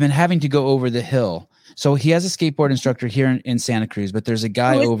 We've been having to go over the hill. So he has a skateboard instructor here in Santa Cruz, but there's a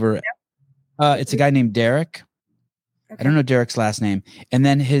guy it's a guy named Derek. Okay. I don't know Derek's last name. And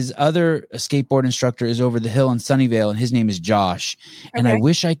then his other skateboard instructor is over the hill in Sunnyvale, and his name is Josh. Okay. And I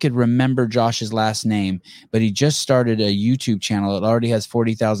wish I could remember Josh's last name, but he just started a YouTube channel. It already has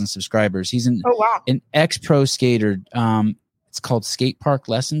 40,000 subscribers. He's an ex-pro skater. It's called Skate Park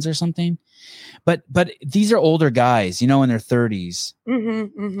Lessons or something. But these are older guys, in their 30s.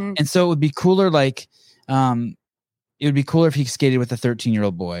 Mm-hmm, mm-hmm. And so it would be cooler, it would be cooler if he skated with a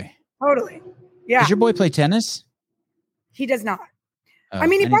 13-year-old boy. Totally. Yeah. Does your boy play tennis? He does not. I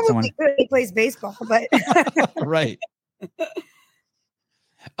mean, he probably could. He plays baseball, but right.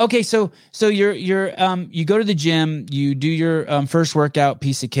 Okay, so you're you go to the gym, you do your first workout,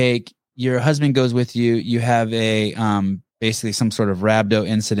 piece of cake. Your husband goes with you. You have a basically some sort of rhabdo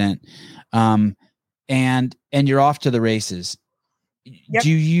incident, and you're off to the races. Yep.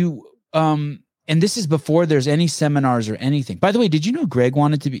 Do you and this is before there's any seminars or anything. By the way, did you know Greg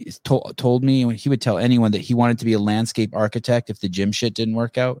wanted to be told me when he would tell anyone that he wanted to be a landscape architect if the gym shit didn't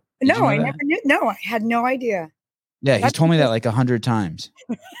work out? No, I never knew. No, I had no idea. Yeah, he's told me that like 100 times.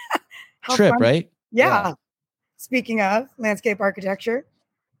 Trip, fun. Right? Yeah. Speaking of landscape architecture.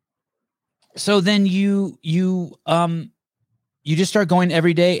 So then you just start going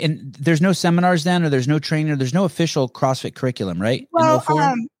every day, and there's no seminars then, or there's no training, or there's no official CrossFit curriculum, right? Well,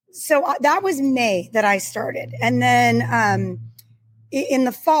 so that was May that I started. And then in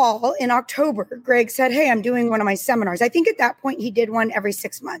the fall, in October, Greg said, hey, I'm doing one of my seminars. I think at that point he did one every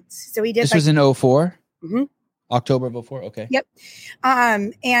 6 months. So he did. This was in 2004? Mm-hmm. October of 2004? Okay. Yep.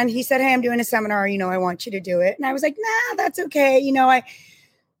 And he said, hey, I'm doing a seminar. I want you to do it. And I was like, nah, that's okay.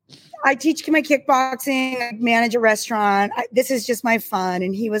 I teach my kickboxing, I manage a restaurant. This is just my fun.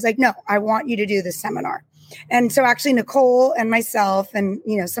 And he was like, no, I want you to do this seminar. And so actually Nicole and myself and,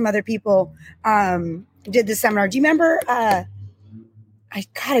 some other people did the seminar. Do you remember, I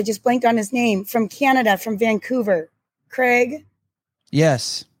just blanked on his name, from Canada, from Vancouver, Craig.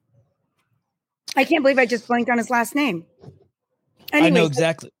 Yes. I can't believe I just blanked on his last name. Anyways, I know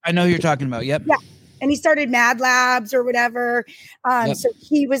exactly. I know who you're talking about. Yep. Yeah. And he started Mad Labs or whatever. Yep. So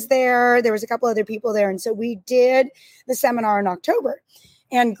he was there. There was a couple other people there. And so we did the seminar in October.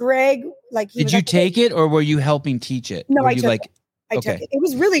 And Greg, did you take it or were you helping teach it? No, were I you took it. I took it. It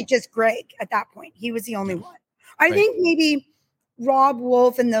was really just Greg at that point. He was the only one. I think maybe Rob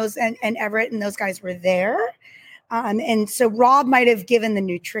Wolf and Everett and those guys were there. And so Rob might have given the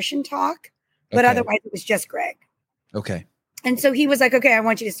nutrition talk, but otherwise it was just Greg. Okay. And so he was like, okay, I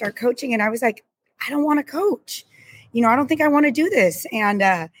want you to start coaching. And I was like, I don't want to coach. I don't think I want to do this.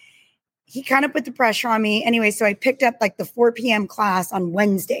 And he kind of put the pressure on me. Anyway, so I picked up the 4 p.m. class on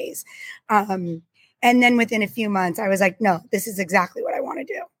Wednesdays. And then within a few months, I was like, no, this is exactly what I want to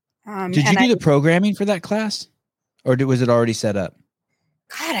do. Did you do the programming for that class? Or was it already set up?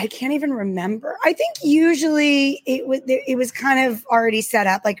 God, I can't even remember. I think usually it was kind of already set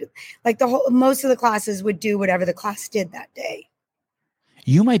up. Like most of the classes would do whatever the class did that day.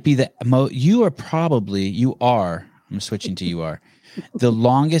 You might be I'm switching to you are the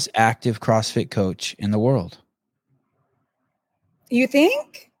longest active CrossFit coach in the world. You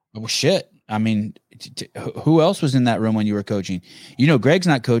think? Oh, shit. I mean, who else was in that room when you were coaching? Greg's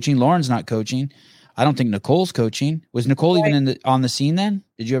not coaching. Lauren's not coaching. I don't think Nicole's coaching. Was Nicole even on the scene then?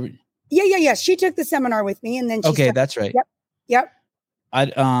 Did you ever? Yeah. She took the seminar with me, and then that's right. Yep.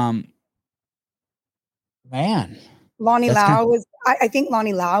 Man, Lonnie Lau was. I think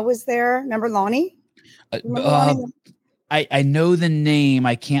Lonnie Lau was there. Remember Lonnie? I know the name.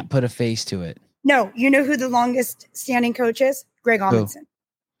 I can't put a face to it. No, you know who the longest standing coach is? Greg Amundsen.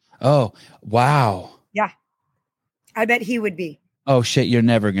 Oh, wow. Yeah, I bet he would be. Oh shit! You're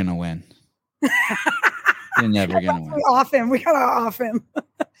never gonna win. You're never gonna win. We gotta off him.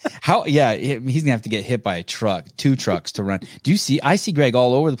 How? Yeah, he's gonna have to get hit by a truck, 2 trucks to run. Do you see? I see Greg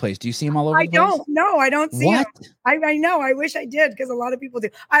all over the place. Do you see him all over the place? I don't. No, I don't see him. I know. I wish I did because a lot of people do.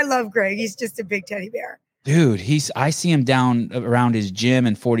 I love Greg. He's just a big teddy bear. Dude, I see him down around his gym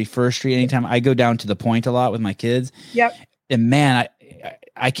in 41st Street. Anytime I go down to the Point a lot with my kids. Yep. And man,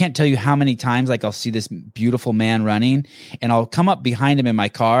 I can't tell you how many times I'll see this beautiful man running and I'll come up behind him in my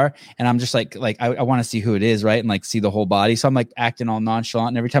car and I'm just like I want to see who it is, right? And see the whole body. So I'm acting all nonchalant.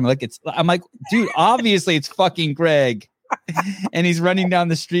 And every time I look, I'm like, dude, obviously it's fucking Greg. And he's running down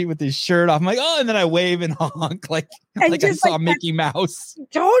the street with his shirt off. I'm like, oh, and then I wave and honk like I saw Mickey Mouse.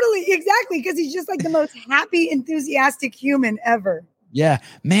 Totally, exactly, because he's just the most happy, enthusiastic human ever. Yeah,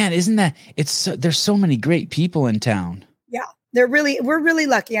 man, isn't that? There's so many great people in town. Yeah, we're really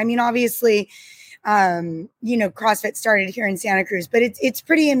lucky. I mean, obviously, CrossFit started here in Santa Cruz, but it's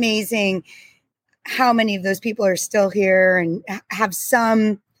pretty amazing how many of those people are still here and have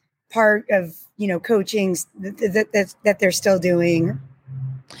some part of coaching that they're still doing.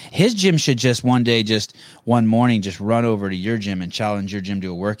 His gym should just one morning run over to your gym and challenge your gym to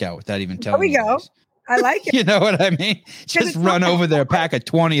a workout without even telling you. There we go. I like it. You know what I mean? Just run over there, pack of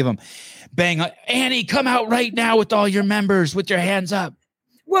 20 of them. Bang. Annie, come out right now with all your members with your hands up.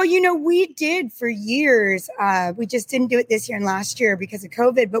 Well, we did for years. We just didn't do it this year and last year because of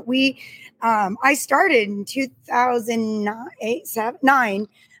COVID. But I started in 2009,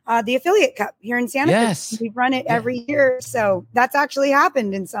 the Affiliate Cup here in Santa Cruz. We've run it every year. So that's actually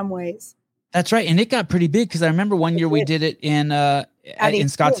happened in some ways. That's right. And it got pretty big because I remember one year we did it in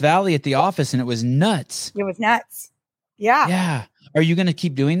Scotts Valley at the office and it was nuts. It was nuts. Yeah. Yeah. Are you going to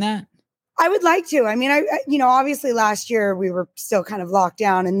keep doing that? I would like to. I mean, obviously last year we were still kind of locked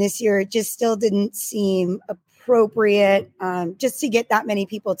down and this year it just still didn't seem appropriate just to get that many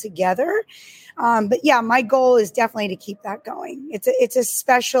people together. But yeah, my goal is definitely to keep that going. It's a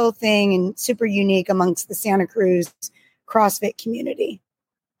special thing and super unique amongst the Santa Cruz CrossFit community.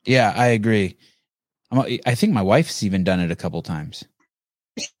 Yeah, I agree. I think my wife's even done it a couple times.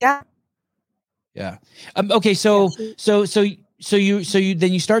 Yeah. Yeah. Okay. So you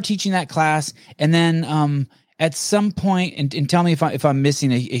then you start teaching that class and then, at some point, and tell me if I'm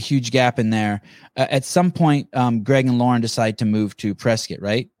missing a huge gap in there. At some point, Greg and Lauren decide to move to Prescott,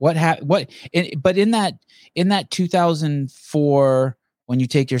 right? But in that 2004, when you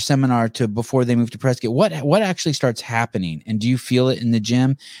take your seminar to before they move to Prescott, what actually starts happening? And do you feel it in the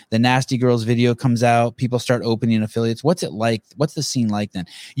gym? The Nasty Girls video comes out. People start opening affiliates. What's it like? What's the scene like then?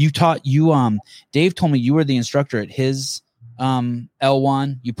 Dave told me you were the instructor at his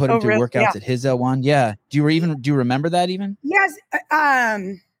L1. You put him through workouts at his L1. Yeah. Do you remember that even? Yes.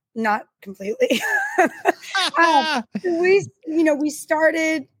 Not completely. We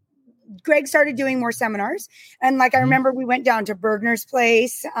started Greg started doing more seminars. And like, I remember we went down to Bergner's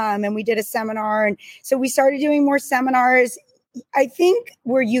place and we did a seminar. And so we started doing more seminars. I think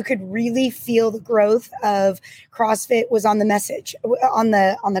where you could really feel the growth of CrossFit was on the message, on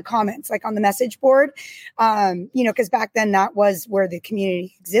the comments, like on the message board, because back then that was where the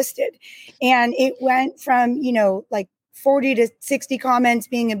community existed. And it went from, like 40 to 60 comments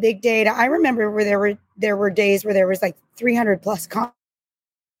being a big day to, I remember where there were days where there was like 300 plus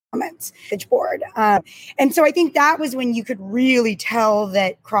comments board. And so I think that was when you could really tell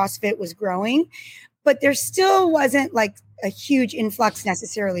that CrossFit was growing, but there still wasn't like a huge influx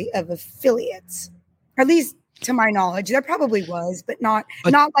necessarily of affiliates, at least to my knowledge. There probably was, but not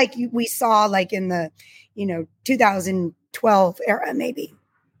like we saw like in the, 2012 era, maybe.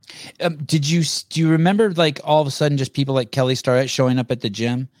 Do you remember like all of a sudden just people like Kelly Starrett showing up at the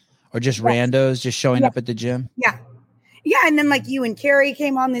gym, or just randos just showing up at the gym? Yeah. Yeah. And then like you and Carrie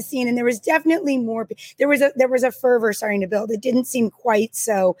came on the scene, and there was definitely more. There was a fervor starting to build. It didn't seem quite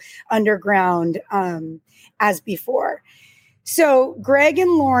so underground as before. So Greg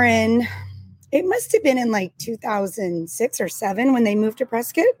and Lauren, it must have been in like 2006 or 7 when they moved to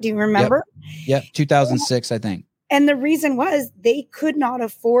Prescott. Do you remember? Yep. 2006, I think. And the reason was they could not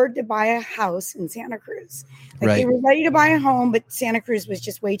afford to buy a house in Santa Cruz. Like They were ready to buy a home, but Santa Cruz was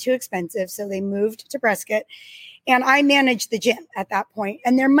just way too expensive. So they moved to Prescott, and I managed the gym at that point.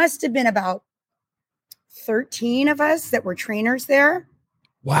 And there must have been about 13 of us that were trainers there.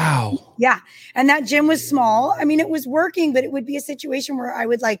 Wow. Yeah. And that gym was small. I mean, it was working, but it would be a situation where I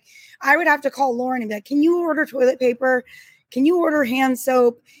would have to call Lauren and be like, can you order toilet paper? Can you order hand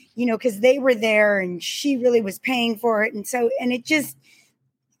soap? Because they were there and she really was paying for it. And so, and it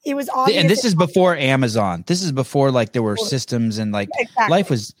was obvious. And this is before Amazon. This is before like there were systems and like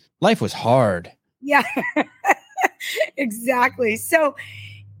life was hard. Yeah, exactly. So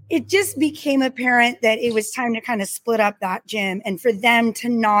it just became apparent that it was time to kind of split up that gym and for them to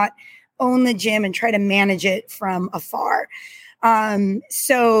not own the gym and try to manage it from afar.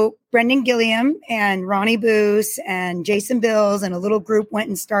 So Brendan Gilliam and Ronnie Boos and Jason Bills and a little group went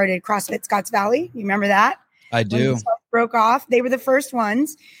and started CrossFit Scotts Valley. You remember that? I do. Broke off. They were the first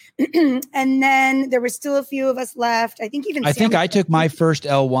ones. And then there were still a few of us left. I think I took my first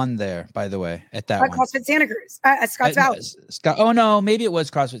L1 there, by the way, at that one. CrossFit Santa Cruz, at Scotts Valley. Oh, no, maybe it was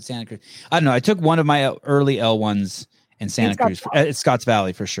CrossFit Santa Cruz. I don't know. I took one of my early L1s in Santa Cruz. At Scotts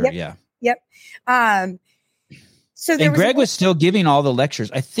Valley for sure. Yep. Yeah. Yep. So Greg was still giving all the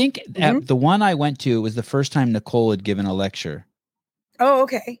lectures. I think at the one I went to was the first time Nicole had given a lecture. Oh,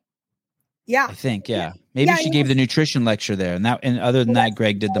 okay. Yeah. I think, yeah. Maybe she gave the nutrition lecture there. And other than that,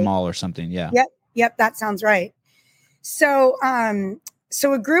 Greg did them all or something. Yeah. Yep. That sounds right. So,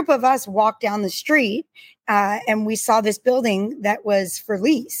 so a group of us walked down the street and we saw this building that was for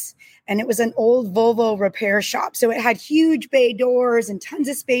lease. And it was an old Volvo repair shop. So it had huge bay doors and tons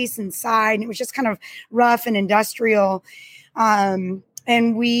of space inside. And it was just kind of rough and industrial. And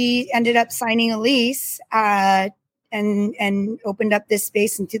we ended up signing a lease and opened up this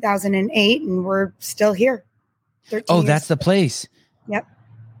space in 2008. And we're still here. Oh, that's the place. Yep.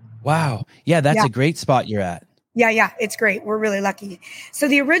 Wow. Yeah, that's a great spot you're at. Yeah, it's great. We're really lucky. So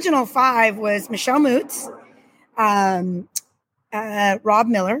the original 5 was Michelle Moots, Rob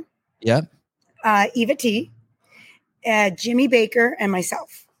Miller. Yep. Eva T, Jimmy Baker, and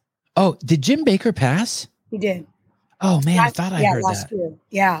myself. Oh, did Jim Baker pass? He did. Oh man, I thought I heard last that. Year.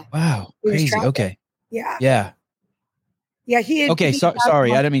 Yeah. Wow. Crazy. Okay. Yeah. Yeah. Yeah. He had, okay.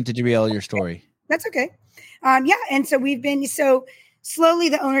 Sorry. I didn't mean to derail your story. That's okay. Yeah. And so we've been, slowly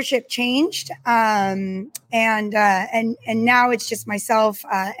the ownership changed. And now it's just myself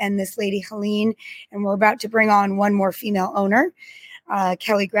and this lady, Helene, and we're about to bring on one more female owner.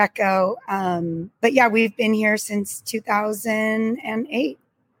 Kelly Greco. But yeah, we've been here since 2008.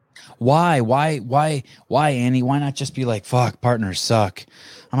 Why, Annie? Why not just be like, fuck, partners suck.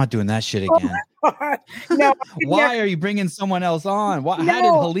 I'm not doing that shit again. No. Why are you bringing someone else on? How did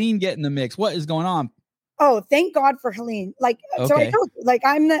Helene get in the mix? What is going on? Oh, thank God for Helene. So I told you,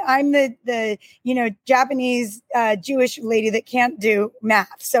 I'm the Japanese Jewish lady that can't do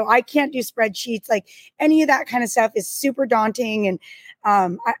math. So I can't do spreadsheets. Like any of that kind of stuff is super daunting. And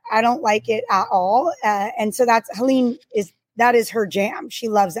I don't like it at all. And so Helene that is her jam. She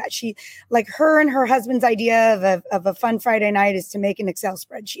loves that. She her and her husband's idea of a fun Friday night is to make an Excel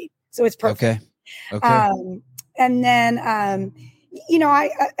spreadsheet. So it's perfect. Okay. And then, I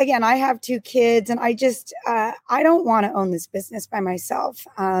have 2 kids and I just, I don't want to own this business by myself.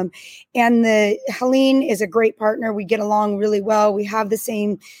 And Helene is a great partner. We get along really well. We have the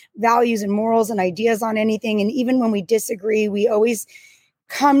same values and morals and ideas on anything. And even when we disagree, we always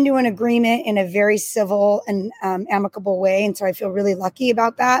come to an agreement in a very civil and amicable way. And so I feel really lucky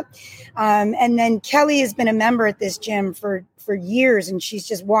about that. And then Kelly has been a member at this gym for years, and she's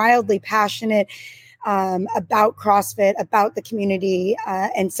just wildly passionate about CrossFit, about the community.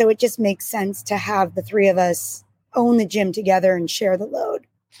 And so it just makes sense to have the three of us own the gym together and share the load.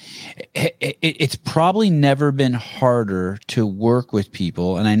 It's probably never been harder to work with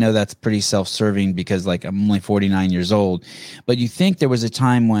people. And I know that's pretty self-serving because like I'm only 49 years old, but you think there was a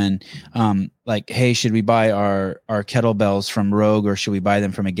time when like, hey, should we buy our kettlebells from Rogue or should we buy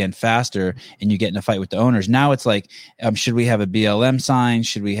them from Again Faster? And you get in a fight with the owners. Now it's like, should we have a BLM sign?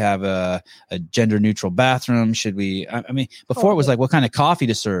 Should we have a gender neutral bathroom? Should we, I mean, before it was like, what kind of coffee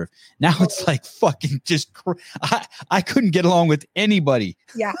to serve? Now it's like fucking just, I couldn't get along with anybody.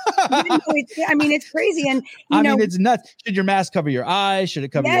 Yeah. I mean, it's crazy. And I mean, it's nuts. Should your mask cover your eyes? Should it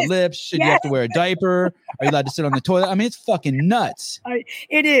cover your lips? Should you have to wear a diaper? Are you allowed to sit on the toilet? I mean, it's fucking nuts.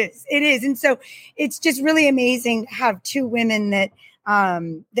 It is. And so it's just really amazing to have two women that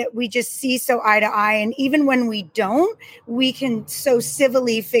we just see so eye to eye. And even when we don't, we can so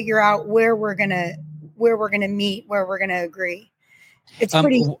civilly figure out where we're going to meet, where we're going to agree. It's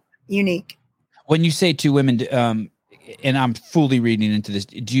pretty unique. When you say two women, and I'm fully reading into this,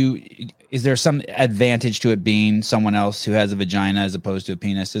 is there some advantage to it being someone else who has a vagina as opposed to a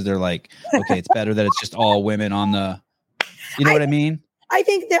penis? Is there like, okay, it's better that it's just all women on the, you know what I mean? I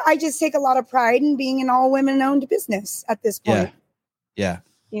think that I just take a lot of pride in being an all women owned business at this point. Yeah.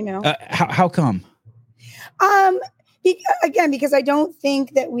 You know, how come? Again, because I don't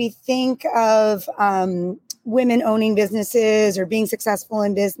think that we think of women owning businesses or being successful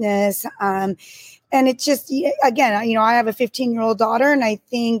in business. And it's just, again, you know, I have a 15-year-old daughter, and I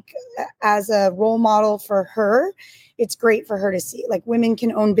think as a role model for her, it's great for her to see like women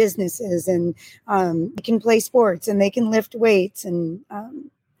can own businesses and they can play sports and they can lift weights. And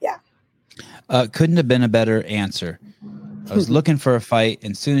couldn't have been a better answer. I was looking for a fight,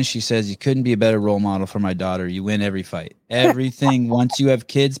 and as soon as she says you couldn't be a better role model for my daughter, you win every fight. Everything. Once you have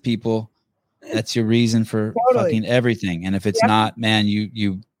kids, people, that's your reason for fucking everything. And if it's not, man,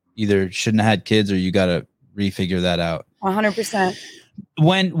 you either shouldn't have had kids or you got to refigure that out. 100%.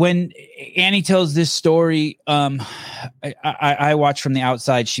 When Annie tells this story, I watch from the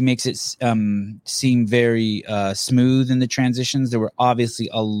outside. She makes it seem very smooth in the transitions. There were obviously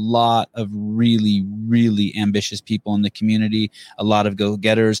a lot of really, really ambitious people in the community, a lot of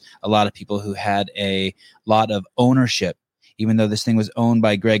go-getters, a lot of people who had a lot of ownership. Even though this thing was owned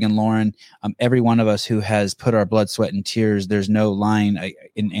by Greg and Lauren, every one of us who has put our blood, sweat, and tears, there's no line.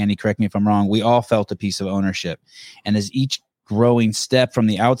 And Annie, correct me if I'm wrong, we all felt a piece of ownership. And as each growing step from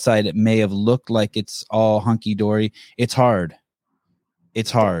the outside, it may have looked like it's all hunky-dory. It's hard. It's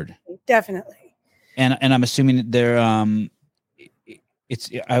hard. Definitely. And I'm assuming that there,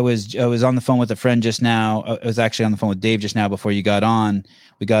 I was on the phone with a friend just now. I was actually on the phone with Dave just now before you got on.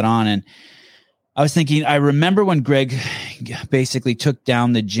 We got on, and I was thinking, I remember when Greg basically took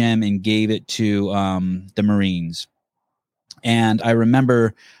down the gym and gave it to the Marines. And I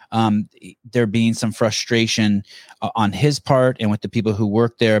remember there being some frustration on his part and with the people who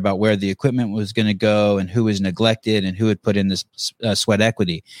worked there about where the equipment was going to go and who was neglected and who had put in this sweat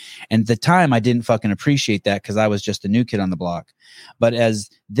equity. And at the time, I didn't fucking appreciate that because I was just a new kid on the block. But as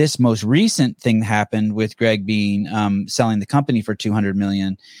this most recent thing happened with Greg being selling the company for $200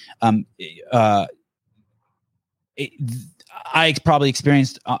 million, I probably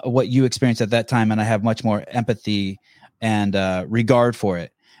experienced what you experienced at that time, and I have much more empathy and regard for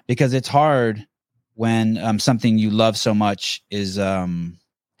it, because it's hard when something you love so much is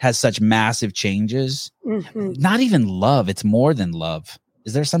has such massive changes. Mm-hmm. Not even love; it's more than love.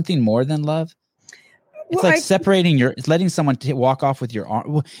 Is there something more than love? It's like separating it's letting someone walk off with your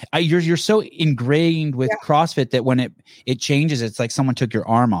arm. You're so ingrained with CrossFit that when it changes, it's like someone took your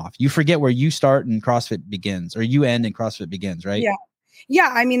arm off. You forget where you start and CrossFit begins, or you end and CrossFit begins, right? Yeah. Yeah.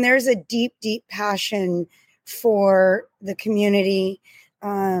 I mean, there's a deep, deep passion for the community,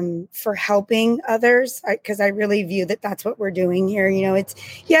 for helping others, because I really view that that's what we're doing here. You know, it's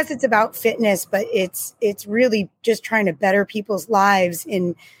about fitness, but it's really just trying to better people's lives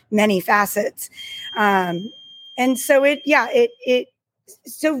in many facets. And so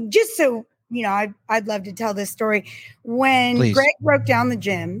so just so, you know, I'd love to tell this story. When Please. Greg broke down the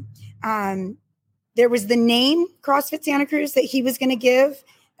gym, there was the name CrossFit Santa Cruz that he was going to give,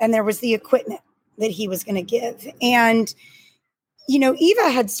 and there was the equipment that he was going to give. And, you know, Eva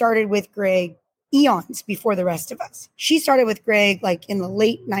had started with Greg eons before the rest of us. She started with Greg like in the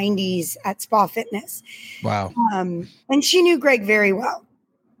late 90s at Spa Fitness. Wow. And she knew Greg very well.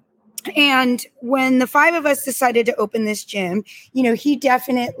 And when the five of us decided to open this gym, you know, he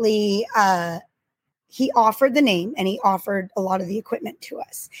definitely he offered the name and he offered a lot of the equipment to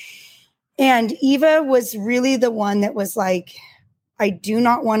us. And Eva was really the one that was like, I do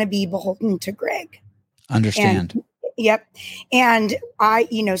not want to be beholden to Greg. Understand. And, yep. And I,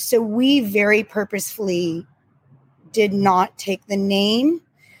 you know, so we very purposefully did not take the name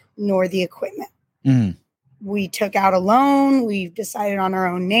nor the equipment. Mm. We took out a loan. We decided on our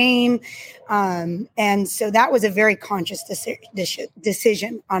own name. And so that was a very conscious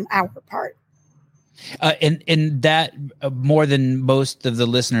decision on our part. And that more than most of the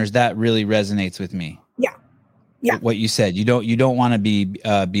listeners, that really resonates with me. Yeah. Yeah. What you said, you don't want to be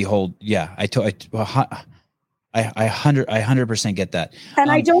behold. Yeah. I 100% get that.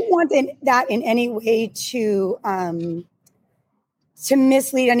 And I don't want that in any way to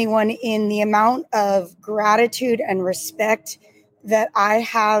mislead anyone in the amount of gratitude and respect that I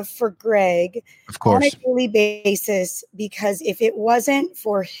have for Greg, of course, on a daily basis, because if it wasn't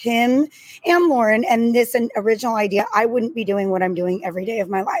for him and Lauren and this original idea, I wouldn't be doing what I'm doing every day of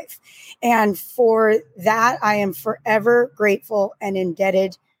my life. And for that, I am forever grateful and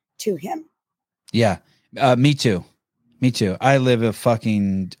indebted to him. Yeah. Me too. I live a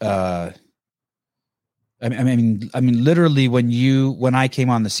fucking, I mean, literally when I came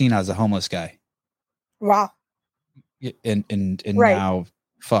on the scene, I was a homeless guy. Wow. And right. Now,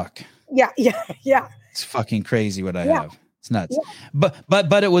 fuck. Yeah. It's fucking crazy what I have. It's nuts. Yeah.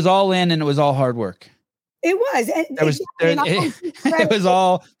 But it was all in and it was all hard work. It was.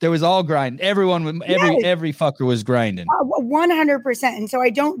 There was all grind. Everyone, every fucker was grinding. 100%. And so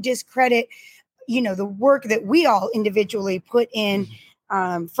I don't discredit, you know, the work that we all individually put in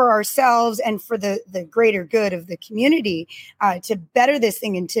for ourselves and for the greater good of the community to better this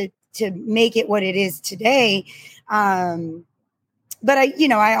thing and to make it what it is today. But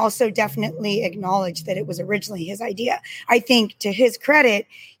I also definitely acknowledge that it was originally his idea. I think to his credit,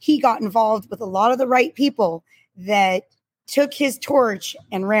 he got involved with a lot of the right people that took his torch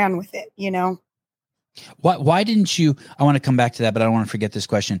and ran with it, you know? Why didn't you? I want to come back to that, but I don't want to forget this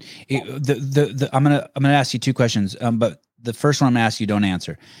question. I'm gonna ask you two questions. But the first one I'm gonna ask you, don't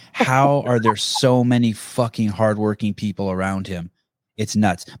answer. How are there so many fucking hardworking people around him? It's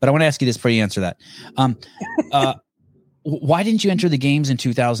nuts. But I want to ask you this before you answer that. Why didn't you enter the games in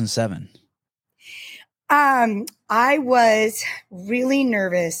 2007? I was really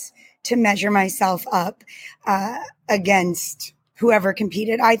nervous to measure myself up against whoever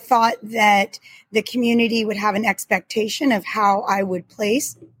competed. I thought that the community would have an expectation of how I would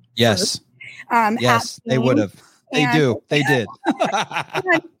place. Yes. Yes, they would have. They did.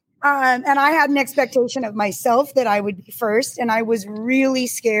 And I had an expectation of myself that I would be first. And I was really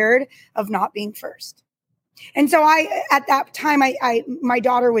scared of not being first. And so at that time, my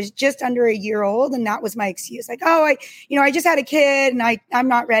daughter was just under a year old, and that was my excuse. Like, I just had a kid and I'm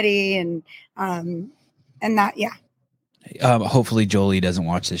not ready. And that, yeah. Hopefully Jolie doesn't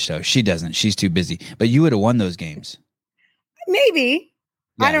watch this show. She doesn't. She's too busy. But you would have won those games. Maybe.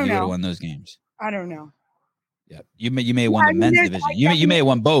 Yeah, I don't know. You would have won those games. I don't know. Yeah, you may have won the men's division. You may have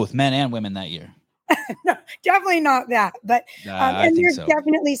won both men and women that year. No, definitely not that. But and there's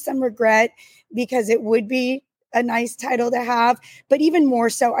definitely some regret because it would be a nice title to have. But even more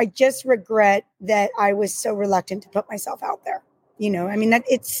so, I just regret that I was so reluctant to put myself out there. You know, I mean, that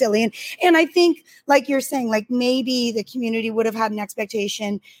it's silly. And I think, like you're saying, like maybe the community would have had an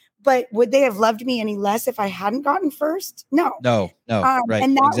expectation, but would they have loved me any less if I hadn't gotten first? No. Right.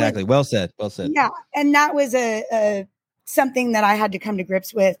 And exactly. Well said. Yeah. And that was a something that I had to come to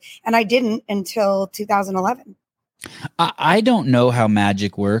grips with. And I didn't until 2011. I don't know how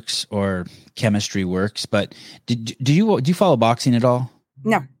magic works or chemistry works, but do you follow boxing at all?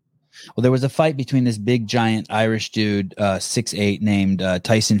 No. Well, there was a fight between this big giant Irish dude, 6'8", named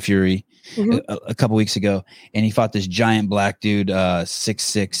Tyson Fury, a couple weeks ago, and he fought this giant black dude,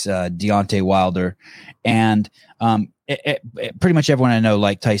 6'6", Deontay Wilder, and pretty much everyone I know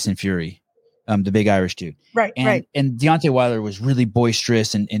liked Tyson Fury, the big Irish dude, right? And Deontay Wilder was really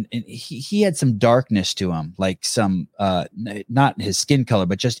boisterous, and he had some darkness to him, like some not his skin color,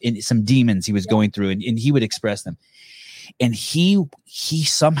 but just in some demons he was going through, and he would express them. And he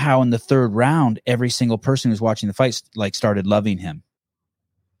somehow in the third round, every single person who was watching the fight like started loving him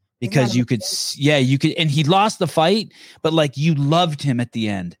because you could, and he lost the fight, but like you loved him at the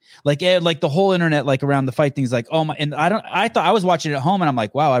end, like the whole internet, like around the fight things, like, oh my, and I thought I was watching it at home and I'm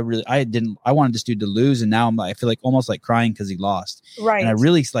like, wow, I wanted this dude to lose, and now I feel like almost like crying because he lost, right? And I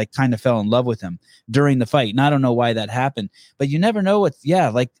really like kind of fell in love with him during the fight, and I don't know why that happened, but you never know what,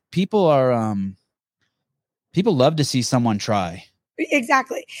 like people are people love to see someone try.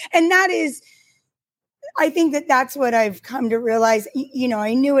 Exactly. And that is, I think that that's what I've come to realize.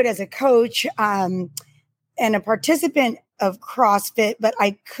 I knew it as a coach and a participant of CrossFit, but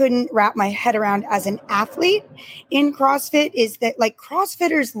I couldn't wrap my head around as an athlete in CrossFit is that like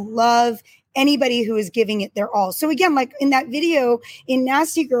CrossFitters love anybody who is giving it their all. So again, like in that video in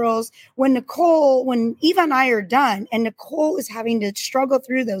Nasty Girls, when Eva and I are done and Nicole is having to struggle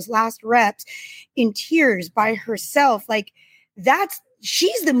through those last reps in tears by herself, like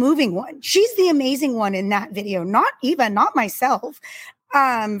she's the moving one. She's the amazing one in that video, not Eva, not myself.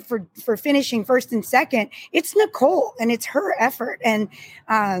 For finishing first and second, it's Nicole and it's her effort. And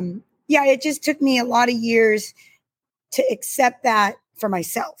it just took me a lot of years to accept that for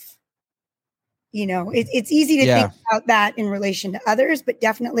myself. It's easy to think about that in relation to others, but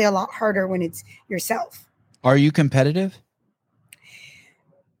definitely a lot harder when it's yourself. Are you competitive?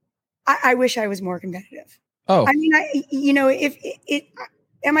 I wish I was more competitive. Oh, I mean,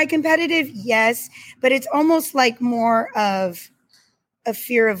 am I competitive? Yes, but it's almost like more of a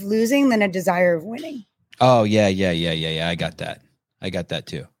fear of losing than a desire of winning. Oh, yeah. I got that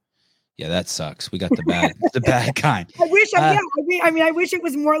too. Yeah, that sucks. We got the bad kind. I wish it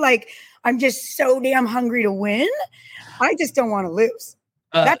was more like I'm just so damn hungry to win. I just don't want to lose.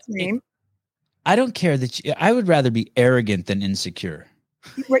 That's lame. I don't care I would rather be arrogant than insecure.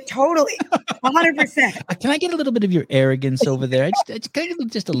 Totally. 100%. Can I get a little bit of your arrogance over there? Can I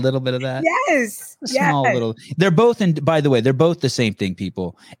get just a little bit of that? Yes. Small little. They're both by the way, they're both the same thing,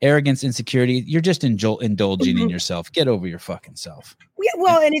 people. Arrogance, insecurity. You're just indulging in yourself. Get over your fucking self. Yeah,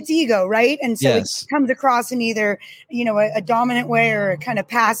 well, and it's ego, right? And so it comes across in either, a dominant way or a kind of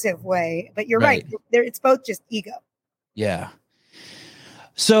passive way. But you're right. It's both just ego. Yeah.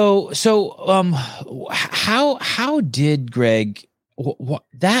 So how did Greg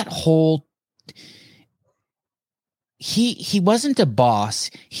that whole he wasn't a boss.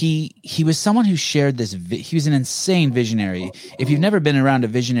 He was someone who shared this. He was an insane visionary. If you've never been around a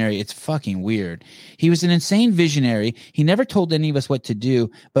visionary, it's fucking weird. He was an insane visionary. He never told any of us what to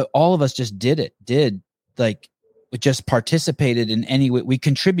do, but all of us just just participated in any way. We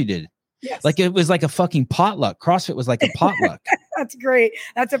contributed. Yes. Like it was like a fucking potluck. CrossFit was like a potluck. That's great.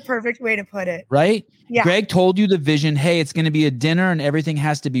 That's a perfect way to put it. Right? Yeah. Greg told you the vision. Hey, it's going to be a dinner and everything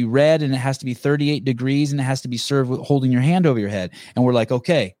has to be red and it has to be 38 degrees and it has to be served with holding your hand over your head. And we're like,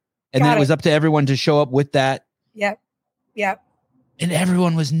 okay. And then it was up to everyone to show up with that. Yep. And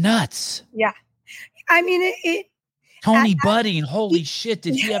everyone was nuts. Yeah. I mean, Tony Budding, holy shit.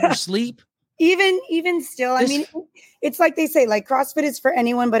 Did he ever sleep? Even still, I mean, it's like they say, like CrossFit is for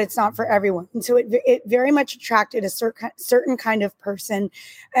anyone, but it's not for everyone. And so it very much attracted a certain kind of person.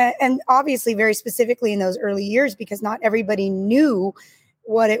 And obviously very specifically in those early years, because not everybody knew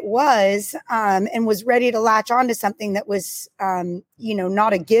what it was and was ready to latch on to something that was,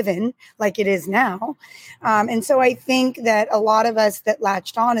 not a given like it is now. And so I think that a lot of us that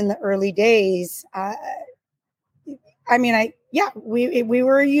latched on in the early days, we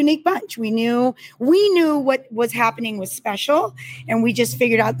were a unique bunch. We knew what was happening was special, and we just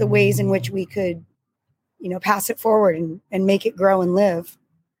figured out the ways in which we could, pass it forward and make it grow and live.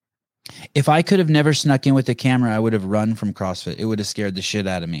 If I could have never snuck in with the camera, I would have run from CrossFit. It would have scared the shit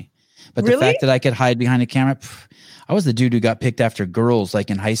out of me. But the fact that I could hide behind a camera, I was the dude who got picked after girls, like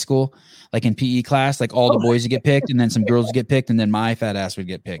in high school, like in PE class, like all the boys would get picked and then some girls would get picked and then my fat ass would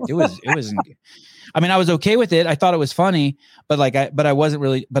get picked. It was I mean, I was okay with it. I thought it was funny, but I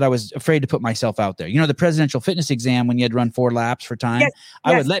was afraid to put myself out there. The presidential fitness exam, when you had to run 4 laps for time, yes.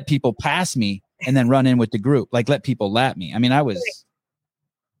 I would let people pass me and then run in with the group, like let people lap me. I mean, I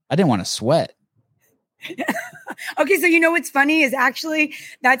didn't want to sweat. Okay. So, what's funny is actually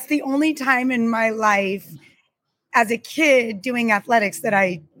that's the only time in my life as a kid doing athletics that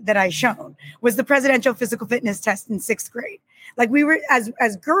I shone was the presidential physical fitness test in 6th grade. Like we were as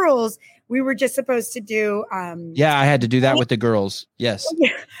girls, we were just supposed to do. I had to do that with the girls. Yes.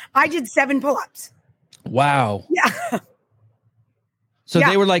 I did 7 pull-ups. Wow. Yeah. So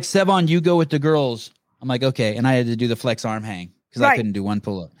they were like, Sevon, you go with the girls. I'm like, okay. And I had to do the flex arm hang because I couldn't do 1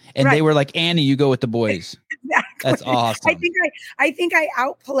 pull-up. And they were like, Annie, you go with the boys. Exactly. That's awesome. I think I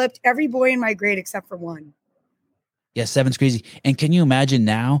out pull-upped every boy in my grade except for 1. Yeah, 7's crazy. And can you imagine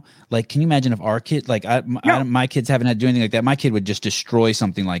now? Like, can you imagine if our kid, like my kids haven't had to do anything like that? My kid would just destroy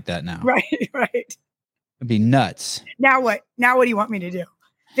something like that now. Right. It'd be nuts. Now what? Now what do you want me to do?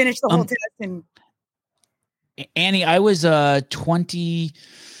 Finish the whole test and. Annie, I was 23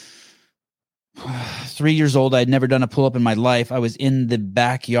 years old. I'd never done a pull-up in my life. I was in the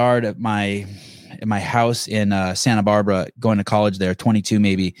backyard of my in my house in Santa Barbara, going to college there, 22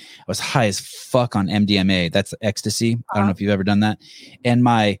 maybe. I was high as fuck on MDMA. That's ecstasy. I don't know if you've ever done that. And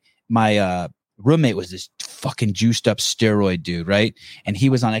my roommate was this fucking juiced up steroid dude, right? And he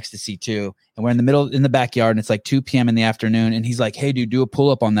was on ecstasy too. And we're in the backyard, and it's like 2 p.m. in the afternoon. And he's like, "Hey, dude, do a pull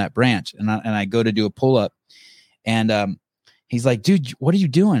up on that branch." And I go to do a pull up, and he's like, "Dude, what are you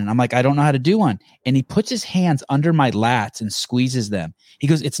doing?" And I'm like, "I don't know how to do one." And he puts his hands under my lats and squeezes them. He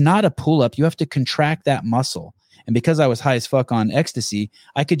goes, "It's not a pull up. You have to contract that muscle." And because I was high as fuck on ecstasy,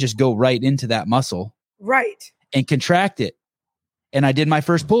 I could just go right into that muscle, right, and contract it. And I did my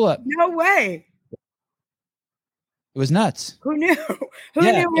first pull up. No way. It was nuts. Who knew? Who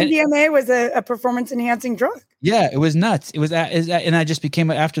knew MDMA was a performance enhancing drug? Yeah, it was nuts. It was, and I just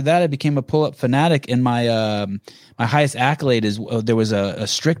became, after that, I became a pull up fanatic. And my my highest accolade is there was a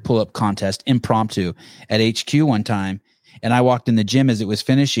strict pull up contest, impromptu, at HQ one time, and I walked in the gym as it was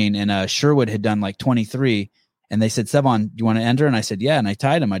finishing, and Sherwood had done like 23, and they said, "Sevon, do you want to enter?" And I said, "Yeah," and I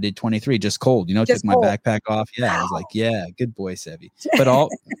tied him. I did 23, just cold, took my backpack off. Yeah, I was like, "Yeah, good boy, Sevy." But all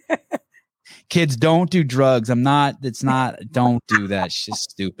kids, don't do drugs. Don't do that. It's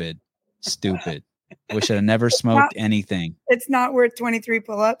just stupid. I wish I'd never smoked anything. It's not worth 23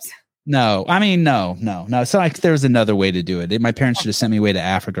 pull-ups. No, I mean, no. So there was another way to do it. My parents should have sent me away to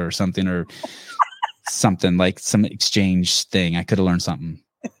Africa or something, something like some exchange thing. I could have learned something.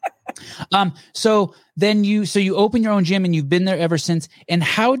 So then you open your own gym, and you've been there ever since. And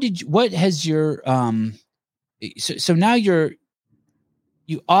what has your, so now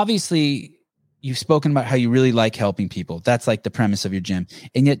you've spoken about how you really like helping people. That's like the premise of your gym.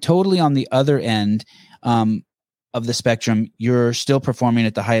 And yet totally on the other end of the spectrum, you're still performing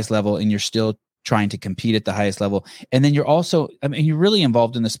at the highest level, and you're still trying to compete at the highest level. And then you're also, you're really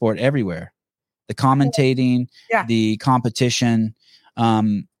involved in the sport everywhere. The commentating, the competition,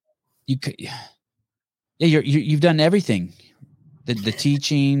 you've done everything. The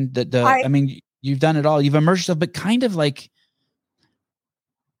teaching, you've done it all. You've immersed yourself, but kind of like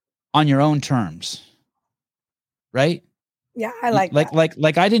on your own terms, right? Yeah, I like that.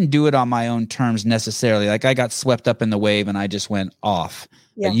 Like I didn't do it on my own terms necessarily. Like I got swept up in the wave and I just went off.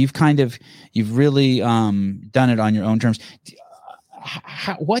 Yeah. But you've really done it on your own terms.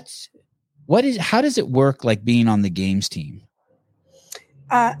 How does it work, like being on the games team?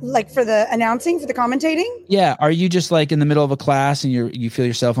 Like for the announcing, for the commentating? Yeah. Are you just like in the middle of a class and you feel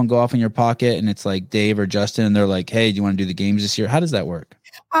your cell phone go off in your pocket, and it's like Dave or Justin, and they're like, "Hey, do you want to do the games this year?" How does that work?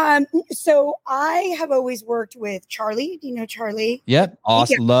 So I have always worked with Charlie. Do you know Charlie? Yep.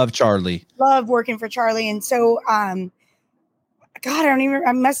 Awesome. Yeah. Love Charlie. Love working for Charlie. And so, God,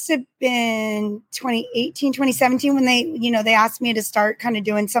 I must have been 2018, 2017 when they asked me to start kind of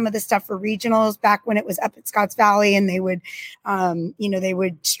doing some of the stuff for regionals back when it was up at Scotts Valley, and they would, they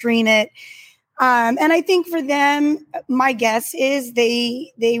would stream it. And I think for them, my guess is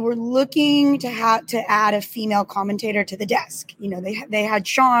they were looking to add a female commentator to the desk. They had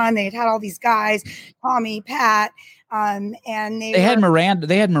Sean, they had all these guys, Tommy, Pat, and they had Miranda.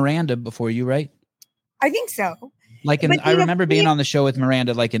 They had Miranda before you, right? I think so. Like, I remember being on the show with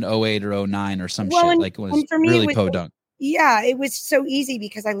Miranda, like in 08 or 09 or some shit. Like it was really podunk. Yeah, it was so easy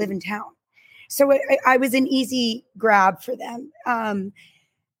because I live in town, so I was an easy grab for them.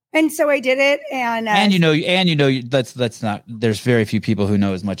 And so I did it, and that's not. There's very few people who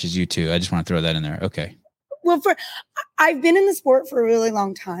know as much as you two. I just want to throw that in there. Okay. Well, I've been in the sport for a really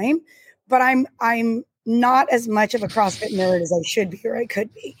long time, but I'm not as much of a CrossFit nerd as I should be or I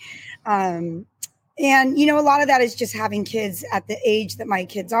could be. And a lot of that is just having kids at the age that my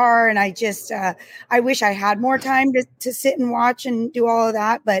kids are, and I just I wish I had more time to sit and watch and do all of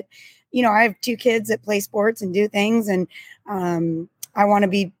that. But I have 2 kids that play sports and do things, and I want to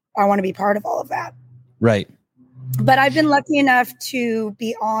be part of all of that. Right. But I've been lucky enough to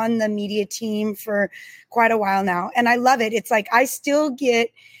be on the media team for quite a while now, and I love it. It's like I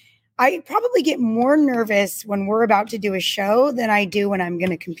probably get more nervous when we're about to do a show than I do when I'm going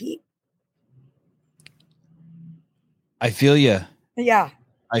to compete. I feel you. Yeah.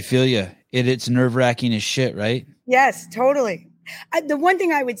 I feel you. It's nerve-wracking as shit, right? Yes, totally. The one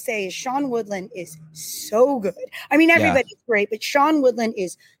thing I would say is Sean Woodland is so good. I mean, everybody's great, but Sean Woodland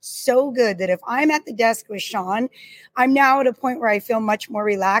is so good that if I'm at the desk with Sean, I'm now at a point where I feel much more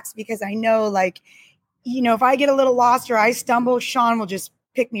relaxed because I know, if I get a little lost or I stumble, Sean will just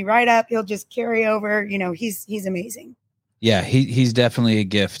pick me right up. He'll just carry over. He's amazing. Yeah, he's definitely a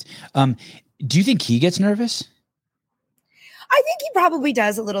gift. Do you think he gets nervous? I think he probably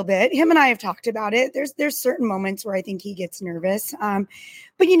does a little bit. Him and I have talked about it. There's certain moments where I think he gets nervous.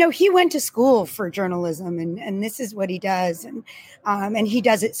 But he went to school for journalism, and this is what he does, and he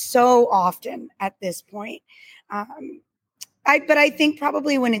does it so often at this point. But I think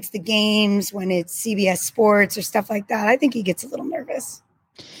probably when it's the games, when it's CBS Sports or stuff like that, I think he gets a little nervous.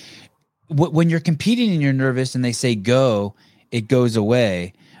 When you're competing and you're nervous, and they say go, it goes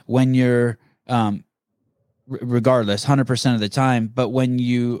away. When you're regardless, 100% of the time. But when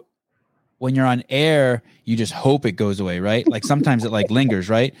you're on air, you just hope it goes away, right? Like sometimes it like lingers,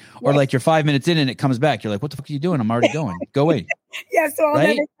 right? Yes. Or like you're 5 minutes in and it comes back. You're like, what the fuck are you doing? I'm already going. Go away. Yeah, so I'll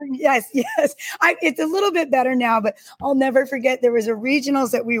never. Yes. It's a little bit better now, but I'll never forget there was a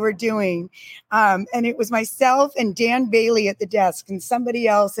regionals that we were doing, and it was myself and Dan Bailey at the desk and somebody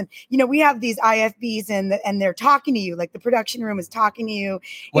else, and we have these IFBs and they're talking to you, like the production room is talking to you.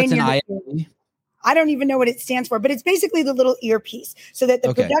 What's an IFB? I don't even know what it stands for, but it's basically the little earpiece so that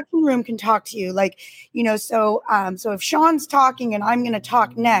the production room can talk to you. Like, so if Sean's talking and I'm going to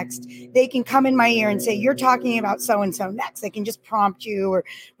talk next, they can come in my ear and say, you're talking about so-and-so next. They can just prompt you, or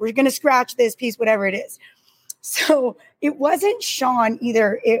we're going to scratch this piece, whatever it is. So it wasn't Sean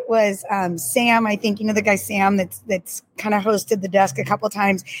either. It was Sam. I think, the guy, Sam, that's kind of hosted the desk a couple of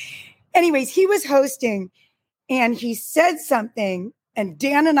times. Anyways, he was hosting and he said something. And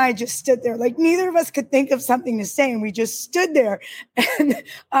Dan and I just stood there, like neither of us could think of something to say. And we just stood there. And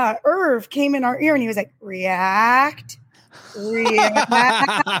Irv came in our ear and he was like, react. And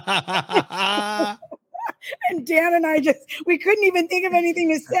Dan and I we couldn't even think of anything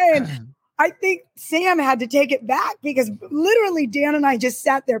to say. And I think Sam had to take it back because literally Dan and I just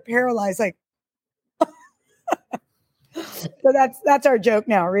sat there paralyzed, like. So that's our joke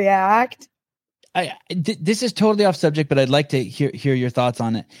now, react. This is totally off subject, but I'd like to hear your thoughts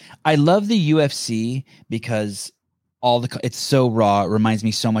on it. I love the UFC because it's so raw. It reminds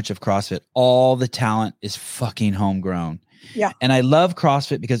me so much of CrossFit. All the talent is fucking homegrown. Yeah. And I love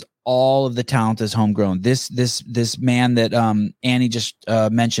CrossFit because all of the talent is homegrown. This man that Annie just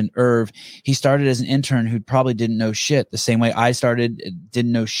mentioned, Irv, he started as an intern who probably didn't know shit. The same way I started,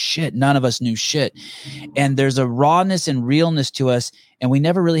 didn't know shit. None of us knew shit. And there's a rawness and realness to us, and we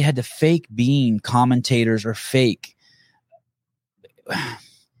never really had to fake being commentators or fake.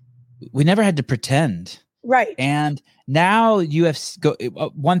 We never had to pretend. Right. And now UFC go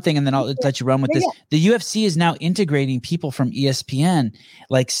one thing, and then I'll let you run with this. The UFC is now integrating people from ESPN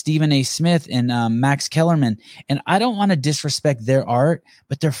like Stephen A. Smith and Max Kellerman. And I don't want to disrespect their art,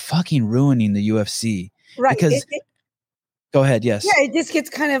 but they're fucking ruining the UFC. Right. Because go ahead. Yes. Yeah. It just gets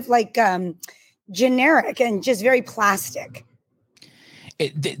kind of like generic and just very plastic.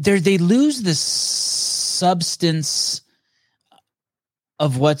 They lose the substance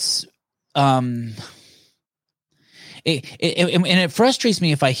of what's and it frustrates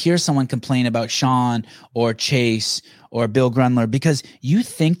me if I hear someone complain about Sean or Chase or Bill Grunler, because you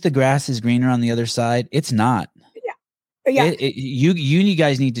think the grass is greener on the other side. It's not. Yeah. You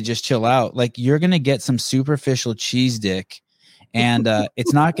guys need to just chill out. Like, you're going to get some superficial cheese dick, and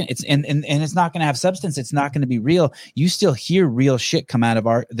it's not going and it's not going to have substance. It's not going to be real. You still hear real shit come out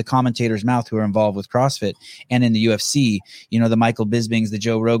of the commentators' mouth who are involved with CrossFit and in the UFC, the Michael Bispings, the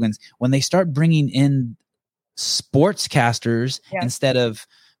Joe Rogans, when they start bringing in sportscasters instead of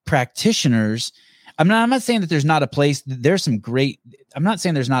practitioners. I'm not saying that there's not a place. There's some great. I'm not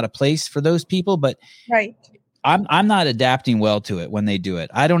saying there's not a place for those people, but right. I'm not adapting well to it when they do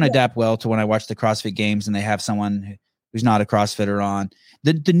it. I don't adapt well to when I watch the CrossFit Games and they have someone who's not a CrossFitter on.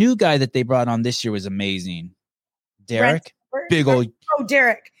 The new guy that they brought on this year was amazing. Derek, big old. Oh,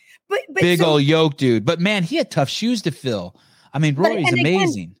 Derek, but big old yoke dude. But man, he had tough shoes to fill. I mean, Rory's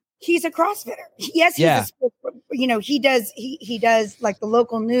amazing. Again, he's a CrossFitter. Yes, he does like the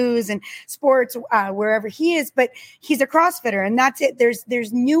local news and sports wherever he is, but he's a CrossFitter, and that's it.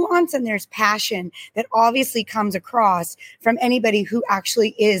 There's nuance and there's passion that obviously comes across from anybody who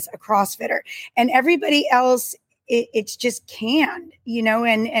actually is a CrossFitter, and everybody else, it's just canned,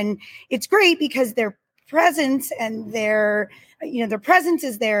 and it's great because their presence and their presence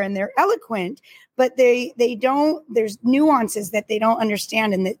is there and they're eloquent, but they don't, there's nuances that they don't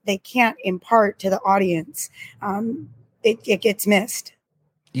understand and that they can't impart to the audience. It gets missed.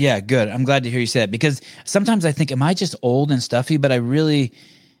 Yeah, good. I'm glad to hear you say that, because sometimes I think, am I just old and stuffy? But I really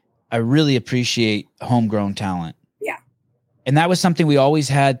appreciate homegrown talent. Yeah. And that was something we always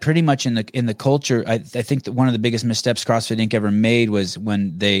had pretty much in the culture. I think that one of the biggest missteps CrossFit Inc. ever made was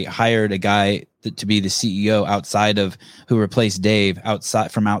when they hired a guy to be the CEO outside of who replaced Dave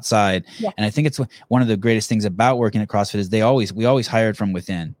outside. Yeah. And I think it's one of the greatest things about working at CrossFit is we always hired from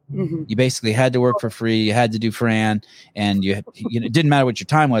within. Mm-hmm. You basically had to work for free. You had to do Fran, and it didn't matter what your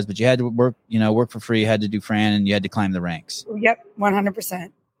time was, but you had to work for free. You had to do Fran, and you had to climb the ranks. Yep.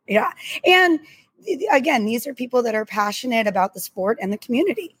 100%. Yeah. And again, these are people that are passionate about the sport and the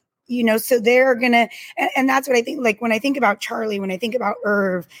community. So they're going to, and that's what I think, like when I think about Charlie, when I think about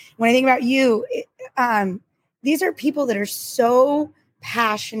Irv, when I think about you, these are people that are so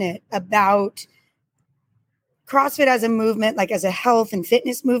passionate about CrossFit as a movement, like as a health and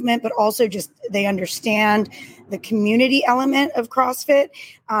fitness movement, but also just they understand the community element of CrossFit.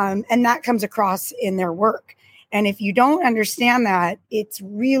 And that comes across in their work. And if you don't understand that, it's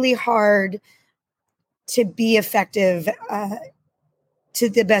really hard to be effective to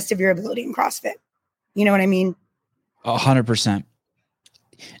the best of your ability in CrossFit. You know what I mean? 100%.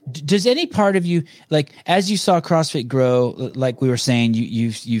 Does any part of you, like, as you saw CrossFit grow, like we were saying,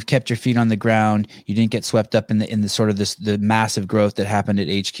 you've kept your feet on the ground. You didn't get swept up in the sort of the massive growth that happened at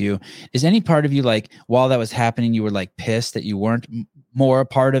HQ. Is any part of you, like, while that was happening, you were like pissed that you weren't more a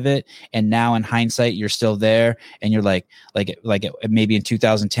part of it, and now in hindsight you're still there, and you're like maybe in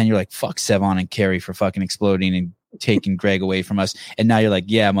 2010 you're like, fuck Sevon and Kerry for fucking exploding and taking Greg away from us, and now you're like,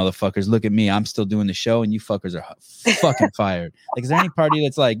 yeah, motherfuckers, look at me, I'm still doing the show, and you fuckers are fucking fired. Like, is there any party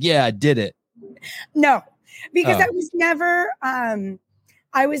that's like, yeah, I did it? No, because I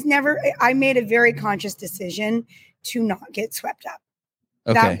made a very conscious decision to not get swept up.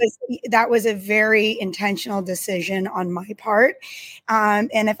 Okay. That was a very intentional decision on my part.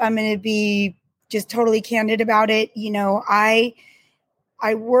 And if I'm going to be just totally candid about it,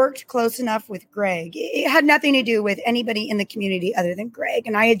 I worked close enough with Greg. It had nothing to do with anybody in the community other than Greg.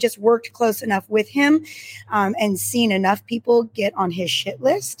 And I had just worked close enough with him and seen enough people get on his shit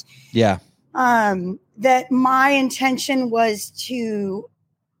list. Yeah. That my intention was to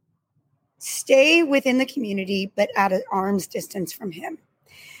stay within the community, but at an arm's distance from him.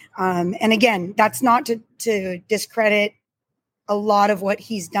 And again, that's not to discredit a lot of what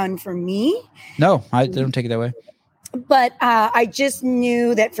he's done for me. No, I don't take it that way. But I just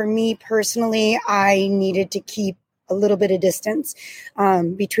knew that for me personally, I needed to keep a little bit of distance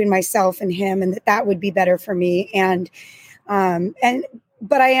between myself and him, and that would be better for me.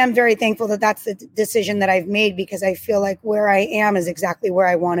 But I am very thankful that that's the decision that I've made, because I feel like where I am is exactly where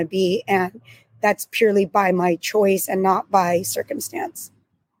I want to be. And that's purely by my choice and not by circumstance.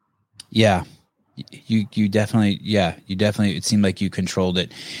 Yeah. You definitely, it seemed like you controlled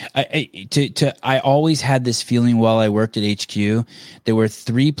it. I always had this feeling while I worked at HQ, there were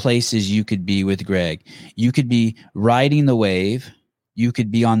three places you could be with Greg. You could be riding the wave, you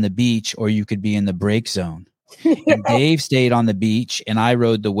could be on the beach, or you could be in the break zone. And Dave stayed on the beach and I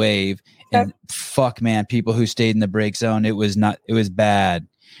rode the wave, and fuck, man, people who stayed in the break zone, it was bad.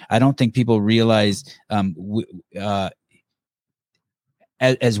 I don't think people realize,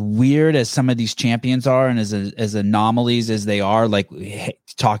 as weird as some of these champions are, and as anomalies as they are, like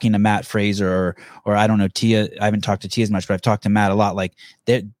talking to Matt Fraser or I don't know, Tia, I haven't talked to Tia as much, but I've talked to Matt a lot. Like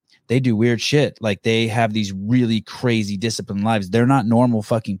they do weird shit. Like they have these really crazy disciplined lives. They're not normal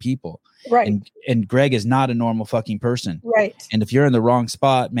fucking people. Right. And Greg is not a normal fucking person. Right. And if you're in the wrong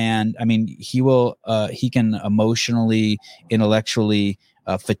spot, man, I mean, he can emotionally, intellectually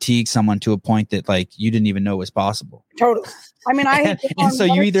fatigue someone to a point that like you didn't even know was possible. Totally. I mean, and so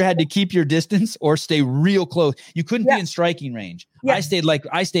you either had to keep your distance or stay real close. You couldn't be in striking range. Yeah.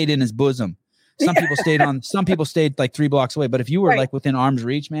 I stayed in his bosom. Some people stayed like 3 blocks away, but if you were like within arm's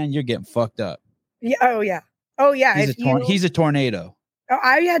reach, man, you're getting fucked up. Yeah. Oh yeah. He's a tornado.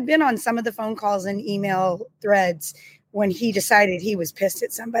 I had been on some of the phone calls and email threads when he decided he was pissed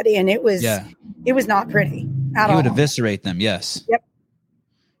at somebody, and it was not pretty at all. You would eviscerate them. Yes. Yep.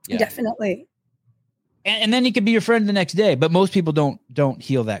 Yeah. Definitely. And then he could be your friend the next day, but most people don't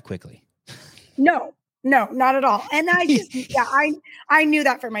heal that quickly. No, not at all. And I just, I knew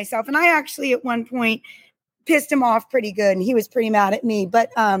that for myself. And I actually at one point pissed him off pretty good, and he was pretty mad at me. But,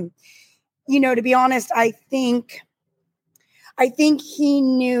 to be honest, I think he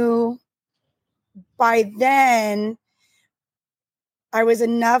knew by then I was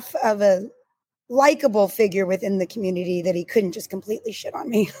enough of a likable figure within the community that he couldn't just completely shit on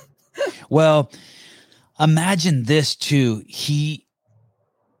me. Well, imagine this too. He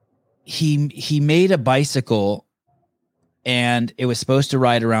made a bicycle, and it was supposed to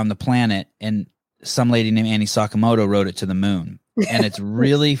ride around the planet, and some lady named Annie Sakamoto rode it to the moon. And it's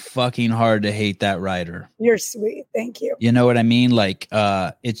really fucking hard to hate that rider. You're sweet. Thank you. You know what I mean? Like,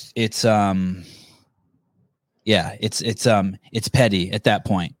 it's petty at that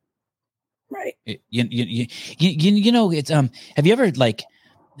point. Right. You know, it's have you ever like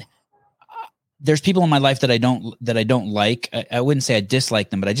there's people in my life that I don't like. I wouldn't say I dislike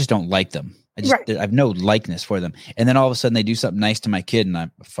them, but I just don't like them. I have no likeness for them. And then all of a sudden they do something nice to my kid and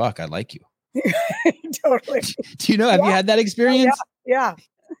I'm fuck, I like you. Totally. Do you know, have you had that experience? Yeah.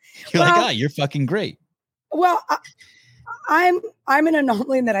 You're like, you're fucking great. Well, I'm an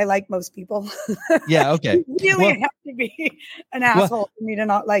anomaly in that I like most people. Yeah. Okay. You really have to be an asshole for me to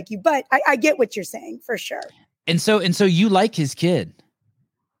not like you, but I get what you're saying for sure. And so you like his kid.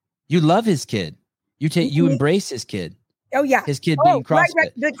 You love his kid. You embrace his kid. Oh yeah. His kid being CrossFit.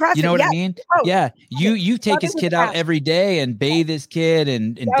 Right. The CrossFit. You know what I mean? Oh, yeah. You take his kid out every day and bathe his kid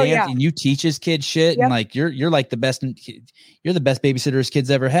and dance and you teach his kid shit. Yep. And like, you're like the best, you're the best babysitter his kid's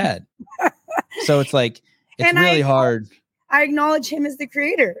ever had. So it's like, it's really hard. I acknowledge him as the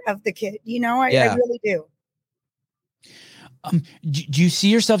creator of the kid. You know, I really do. Do you see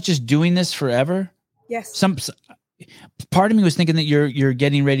yourself just doing this forever? Yes. Some part of me was thinking that you're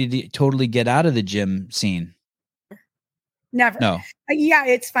getting ready to totally get out of the gym scene. Never. No. Yeah,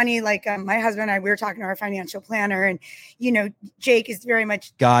 it's funny. Like my husband and I, we were talking to our financial planner, and you know, Jake is very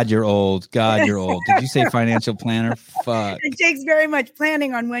much. God, you're old. God, you're old. Did you say financial planner? Fuck. Jake's very much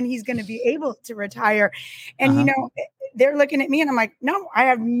planning on when he's going to be able to retire, and you know, they're looking at me, and I'm like, no, I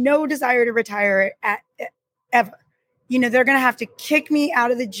have no desire to retire ever. You know, they're going to have to kick me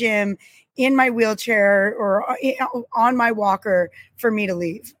out of the gym in my wheelchair or on my walker for me to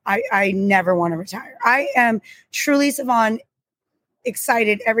leave. I never want to retire. I am truly, Savon,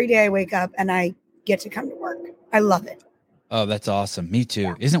 excited every day I wake up and I get to come to work. I love it. Oh, that's awesome. Me too.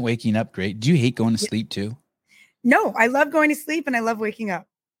 Yeah. Isn't waking up great? Do you hate going to sleep too? No, I love going to sleep and I love waking up.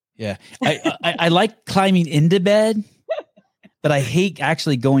 Yeah. I like climbing into bed, but I hate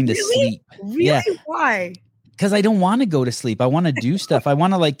actually going to sleep. Really? Yeah. Why? Because I don't want to go to sleep. I want to do stuff. I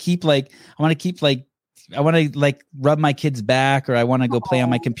want to rub my kid's back, or I want to go play on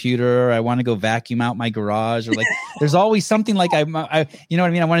my computer, or I want to go vacuum out my garage, or like there's always something like I you know what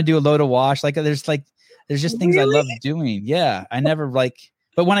I mean? I want to do a load of wash. Like there's just things I love doing. Yeah. I never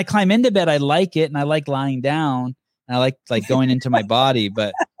but when I climb into bed, I like it and I like lying down and I like going into my body,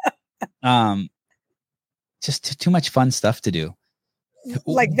 but just too much fun stuff to do.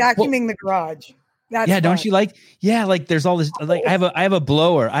 Like vacuuming the garage. That's fun. Don't you like? Yeah, like there's all this. Like I have a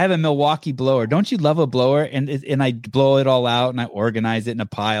blower. I have a Milwaukee blower. Don't you love a blower? And I blow it all out and I organize it in a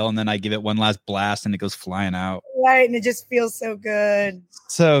pile and then I give it one last blast and it goes flying out. Right, and it just feels so good.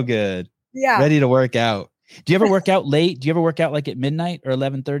 So good. Yeah. Ready to work out. Do you ever work out late? Do you ever work out like at midnight or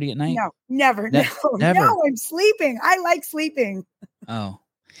 11:30 at night? No, never. No, I'm sleeping. I like sleeping. Oh.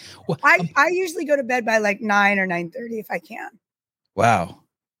 Well, I usually go to bed by like 9 or 9:30 if I can. Wow.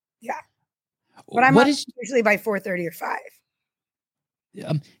 Yeah. But I'm usually by 4:30 or 5.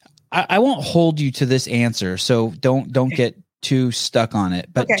 I won't hold you to this answer, so don't get too stuck on it.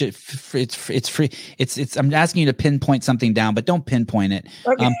 But it's free. It's. I'm asking you to pinpoint something down, but don't pinpoint it.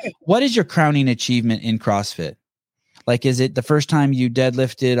 Okay. What is your crowning achievement in CrossFit? Like, is it the first time you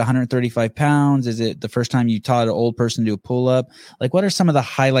deadlifted 135 pounds? Is it the first time you taught an old person to do a pull up? Like, what are some of the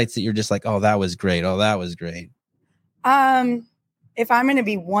highlights that you're just like, oh, that was great. Oh, that was great. If I'm going to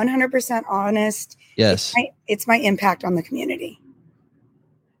be 100% honest, yes, it's my impact on the community.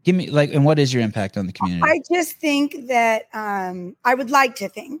 Give me and what is your impact on the community? I just think that I would like to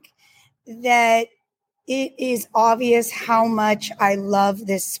think that it is obvious how much I love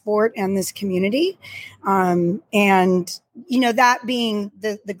this sport and this community. And, you know, that being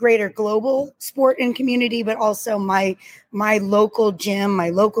the greater global sport and community, but also my local gym, my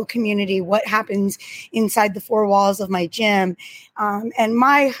local community, what happens inside the four walls of my gym. And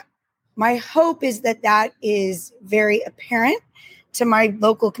my hope is that is very apparent to my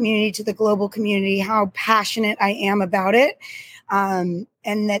local community, to the global community, how passionate I am about it. And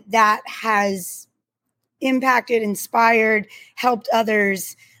that has impacted, inspired, helped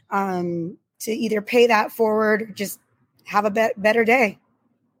others to either pay that forward or just have a better day.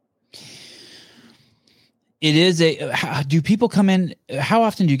 It is do people come in? How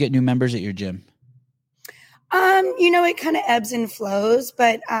often do you get new members at your gym? You know, it kind of ebbs and flows,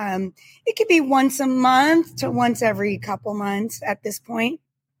 but it could be once a month to once every couple months at this point.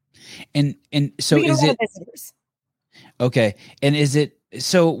 And so is it visitors? Okay. And is it,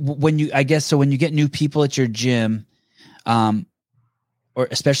 so when you get new people at your gym, or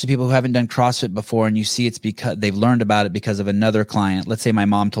especially people who haven't done CrossFit before, and you see it's because they've learned about it because of another client. Let's say my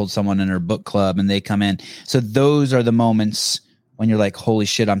mom told someone in her book club and they come in. So those are the moments when you're like, holy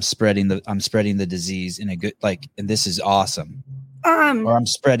shit, I'm spreading the disease in a good, like, and this is awesome. Or I'm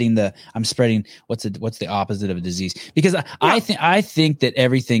spreading what's the opposite of a disease? Because I think that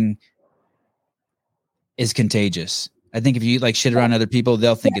everything, is contagious. I think if you like shit around other people,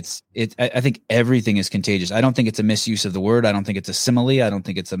 they'll think I think everything is contagious. I don't think it's a misuse of the word. I don't think it's a simile. I don't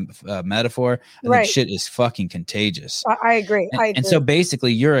think it's a metaphor. I think shit is fucking contagious. I agree. And so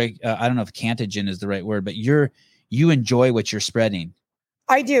basically you're I don't know if cantogen is the right word, but you enjoy what you're spreading.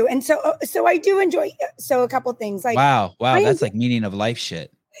 I do. And so I do enjoy. So a couple things like, wow. That's like meaning of life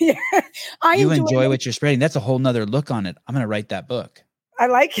shit. Yeah. You enjoy what you're spreading. That's a whole nother look on it. I'm going to write that book. I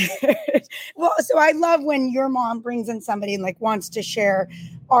like it. Well, so I love when your mom brings in somebody and like wants to share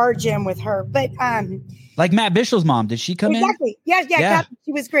our gym with her. But like Matt Bishel's mom, did she come in? Exactly. Yeah. Kathy,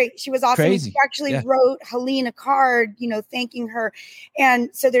 she was great. She was awesome. Crazy. She actually wrote Helene a card, thanking her.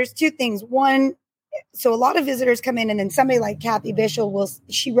 And so there's two things. One, so a lot of visitors come in and then somebody like Kathy Bishel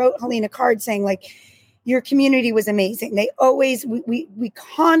she wrote Helene a card saying like, your community was amazing. They always, we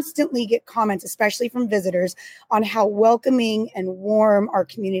constantly get comments, especially from visitors, on how welcoming and warm our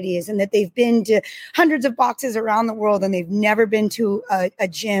community is, and that they've been to hundreds of boxes around the world and they've never been to a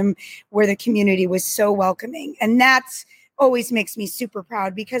gym where the community was so welcoming. And that's always makes me super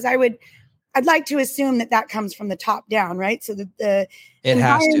proud, because I'd like to assume that comes from the top down, right? So that the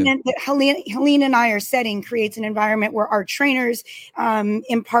environment that Helene and I are setting creates an environment where our trainers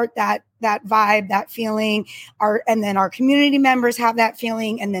impart that vibe, that feeling, and then our community members have that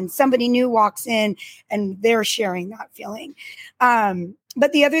feeling, and then somebody new walks in and they're sharing that feeling.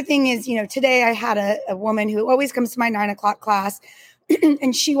 But the other thing is, today I had a woman who always comes to my 9:00 class,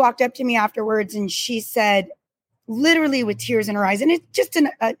 and she walked up to me afterwards and she said, literally with tears in her eyes, and it's just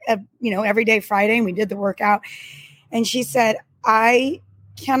a everyday Friday, and we did the workout, and she said, I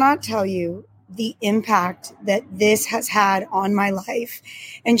cannot tell you the impact that this has had on my life.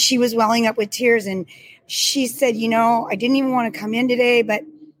 And she was welling up with tears, and she said, I didn't even want to come in today, but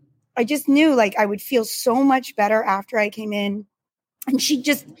I just knew like I would feel so much better after I came in. And she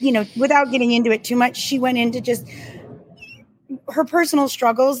just, without getting into it too much, she went into just her personal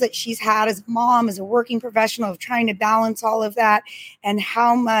struggles that she's had as a mom, as a working professional, of trying to balance all of that, and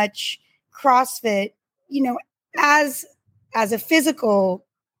how much CrossFit, as a physical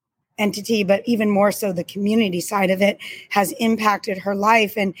entity, but even more so the community side of it, has impacted her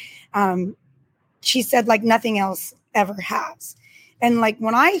life. And she said like nothing else ever has. And like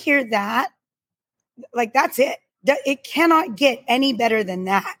when I hear that, like that's it. It cannot get any better than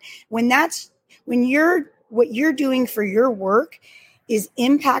that. When what you're doing for your work is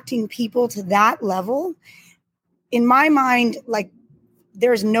impacting people to that level, in my mind, like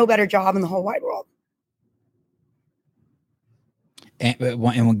there's no better job in the whole wide world. And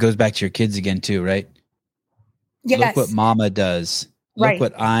what goes back to your kids again too, right? Yes. Look what mama does. Right.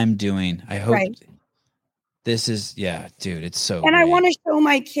 Look what I'm doing. I hope this is, dude, it's so And great. I want to show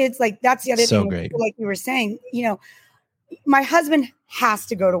my kids, like, that's the other so thing, great. Like you were saying, my husband has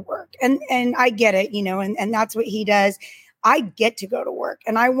to go to work, and I get it, and that's what he does. I get to go to work,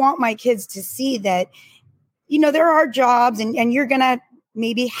 and I want my kids to see that, there are jobs and you're going to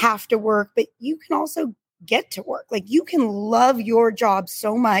maybe have to work, but you can also get to work. Like you can love your job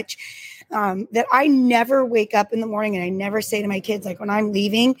so much that I never wake up in the morning and I never say to my kids, like when I'm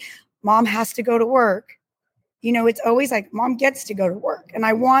leaving, mom has to go to work. It's always like mom gets to go to work. And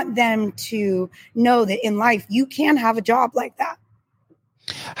I want them to know that in life, you can have a job like that.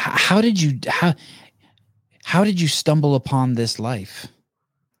 How did you stumble upon this life?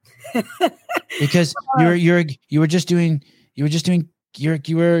 Because you were just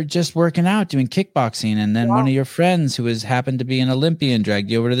working out, doing kickboxing, and then one of your friends who happened to be an Olympian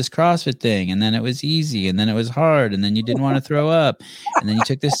dragged you over to this CrossFit thing, and then it was easy, and then it was hard, and then you didn't want to throw up, and then you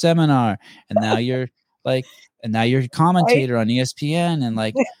took this seminar, and now you're a commentator on ESPN, and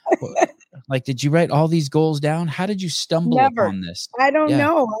like, did you write all these goals down? How did you stumble upon this? I don't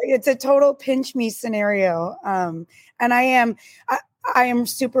know. It's a total pinch me scenario, and I am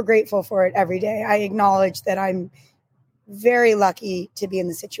super grateful for it every day. I acknowledge that I'm very lucky to be in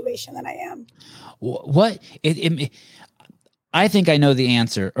the situation that I am. I think I know the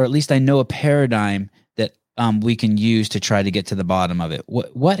answer, or at least I know a paradigm that we can use to try to get to the bottom of it.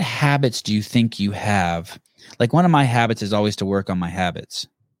 What habits do you think you have? Like one of my habits is always to work on my habits.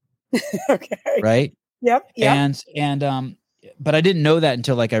 Okay. Right. Yep. And but I didn't know that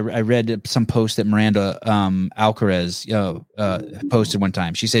until like I read some post that Miranda Alcaraz posted one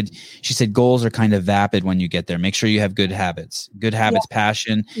time. She said goals are kind of vapid when you get there. Make sure you have good habits,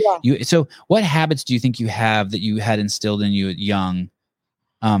 passion. Yeah. So what habits do you think you have that you had instilled in you at young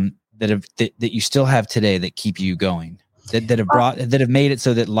that you still have today that keep you going, that have made it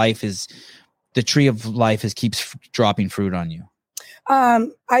so that the tree of life keeps dropping fruit on you?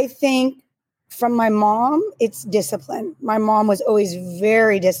 I think from my mom, it's discipline. My mom was always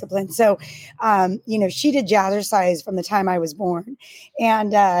very disciplined. So, she did jazzercise from the time I was born,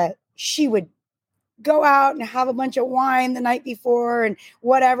 and she would go out and have a bunch of wine the night before and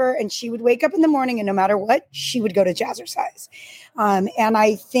whatever. And she would wake up in the morning, and no matter what, she would go to jazzercise. And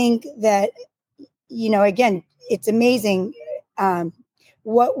I think that, again, it's amazing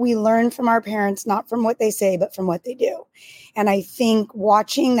what we learn from our parents, not from what they say, but from what they do. And I think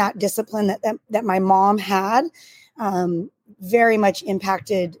watching that discipline that my mom had very much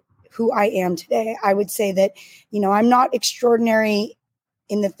impacted who I am today. I would say that, I'm not extraordinary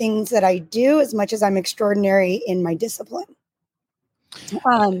in the things that I do as much as I'm extraordinary in my discipline.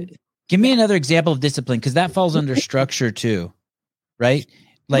 Give me another example of discipline, because that falls under structure too, right?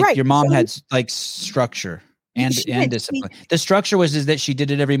 Like right. Your mom had like structure and discipline. The structure is that she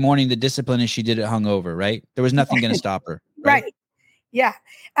did it every morning. The discipline is she did it hungover, right? There was nothing going to stop her. Right. Yeah.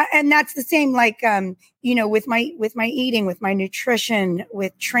 And that's the same, like, with my eating, with my nutrition,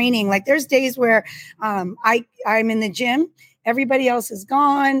 with training. Like there's days where I'm in the gym, everybody else is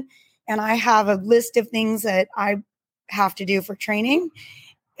gone, and I have a list of things that I have to do for training,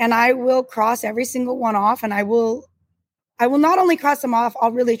 and I will cross every single one off, and I will not only cross them off,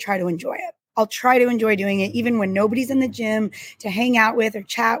 I'll really try to enjoy it. I'll try to enjoy doing it, even when nobody's in the gym to hang out with or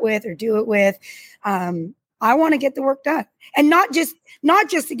chat with or do it with. I want to get the work done, and not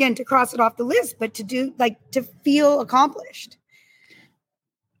just again to cross it off the list, but to do, like, to feel accomplished.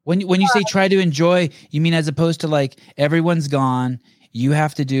 When you say try to enjoy, you mean as opposed to like everyone's gone, you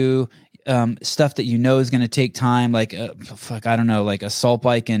have to do stuff that is going to take time, like I don't know, like assault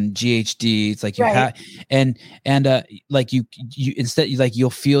bike and GHD. It's like you have, and like you instead, like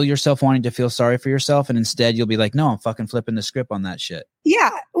you'll feel yourself wanting to feel sorry for yourself, and instead you'll be like, no, I'm fucking flipping the script on that shit. Yeah,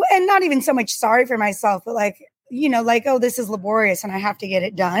 and not even so much sorry for myself, but like, like, oh, this is laborious and I have to get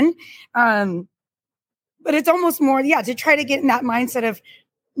it done. But it's almost more, to try to get in that mindset of,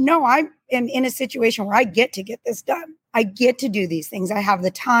 no, I am in a situation where I get to get this done. I get to do these things. I have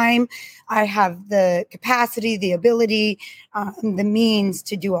the time, I have the capacity, the ability, the means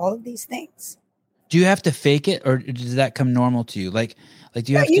to do all of these things. Do you have to fake it, or does that come normal to you? Like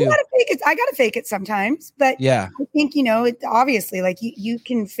do you have to? You gotta fake it. I gotta fake it sometimes, but yeah, I think it obviously, like you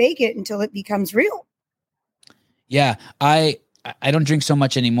can fake it until it becomes real. Yeah, I don't drink so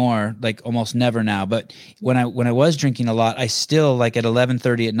much anymore, like almost never now. But when I was drinking a lot, I still, like at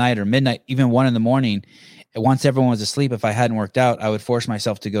 11:30 at night or midnight, even 1 a.m, once everyone was asleep, if I hadn't worked out, I would force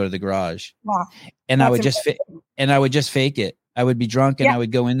myself to go to the garage. Wow. And I would just fake it. I would be drunk and I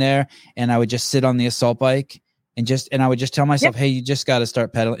would go in there and I would just sit on the assault bike and I would just tell myself, hey, you just got to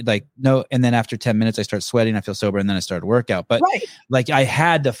start pedaling. Like, no. And then after 10 minutes, I start sweating, I feel sober, and then I started workout. But like, I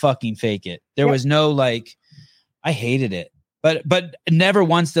had to fucking fake it. There was no, like, I hated it. But never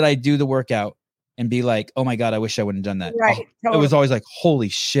once did I do the workout and be like, oh my God, I wish I wouldn't have done that. Right. Oh, totally. It was always like, holy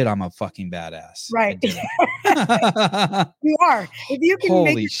shit, I'm a fucking badass. Right. You are. If you can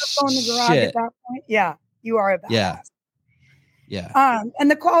make yourself go in the garage at that point, you are a badass. Yeah. And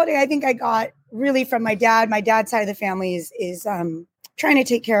the quality I think I got really from my dad. My dad's side of the family is trying to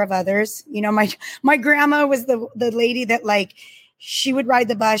take care of others. My grandma was the lady that, like, she would ride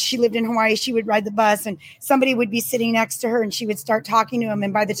the bus. She lived in Hawaii. She would ride the bus, and somebody would be sitting next to her and she would start talking to him.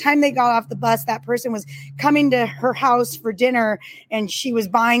 And by the time they got off the bus, that person was coming to her house for dinner and she was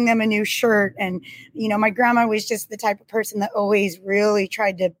buying them a new shirt. And, my grandma was just the type of person that always really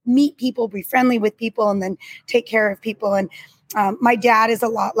tried to meet people, be friendly with people, and then take care of people. And my dad is a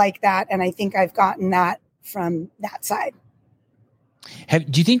lot like that. And I think I've gotten that from that side.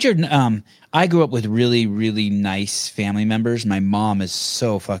 Do you think I grew up with really, really nice family members. My mom is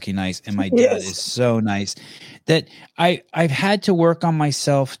so fucking nice, and my dad is so nice that I've had to work on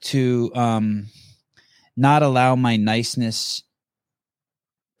myself to not allow my niceness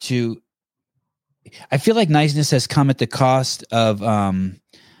to. I feel like niceness has come at the cost of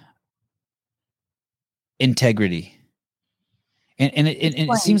integrity, and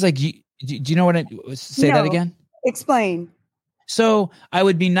it seems like you. Do you know what I say? No. That again? Explain. So I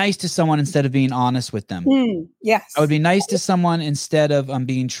would be nice to someone instead of being honest with them. Yes. I would be nice to someone instead of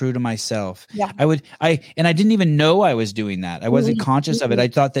being true to myself. Yeah. I didn't even know I was doing that. I wasn't conscious of it. I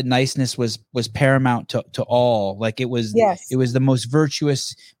thought that niceness was paramount to all. Like it was the most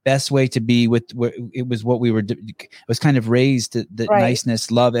virtuous, best way to be with. It was what we were. It was kind of raised that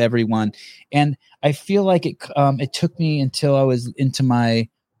niceness, love everyone. And I feel like it took me until I was into my,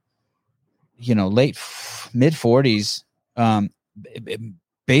 late mid 40s.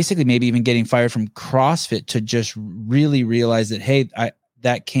 Basically maybe even getting fired from CrossFit to just really realize that, hey,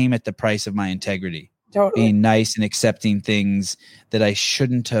 that came at the price of my integrity. Totally. being nice and accepting things that I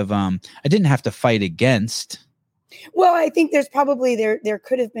shouldn't have. I didn't have to fight against. Well, I think there's probably there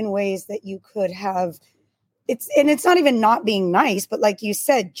could have been ways that you could have. It's not even not being nice, but like you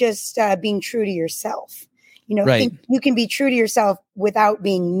said, just being true to yourself. You know, Right. think you can be true to yourself without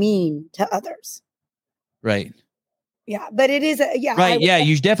being mean to others. Right. Yeah, but it is Right. Yeah,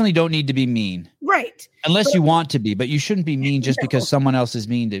 you definitely don't need to be mean. Right. Unless you want to be, but you shouldn't be mean just No. because someone else is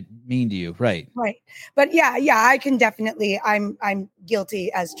mean to you. Right. Right. But yeah, I can definitely I'm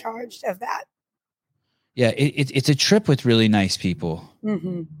guilty as charged of that. Yeah, it's a trip with really nice people.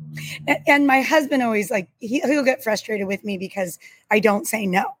 Mm-hmm. And my husband always like he'll get frustrated with me because I don't say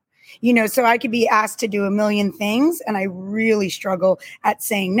no. You know, so I could be asked to do a million things and I really struggle at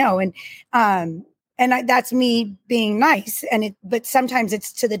saying no. And that's me being nice. But sometimes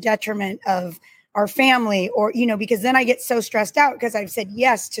it's to the detriment of our family or, you know, because then I get so stressed out because I've said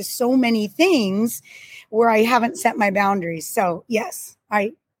yes to so many things where I haven't set my boundaries. So yes,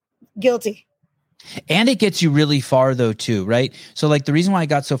 guilty. And it gets you really far though too, right? So like the reason why I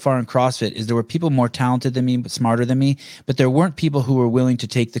got so far in CrossFit is there were people more talented than me, but smarter than me, but there weren't people who were willing to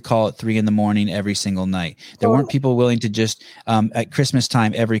take the call at 3 a.m. every single night. There weren't people willing to just at Christmas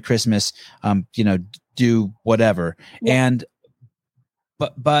time, every Christmas, do whatever. Yeah. And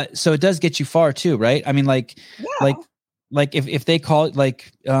but so it does get you far too, right? I mean, like if they call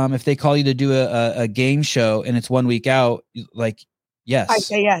if they call you to do a game show and it's 1 week out, like yes, I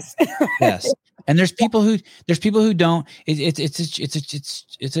say yes. Yes. And there's people who don't.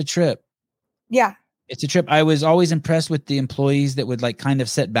 It's a trip. Yeah. It's a trip. I was always impressed with the employees that would like kind of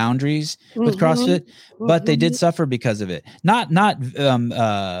set boundaries with CrossFit, but they did suffer because of it. Not in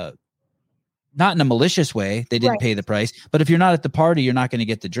a malicious way. They didn't pay the price, but if you're not at the party, you're not going to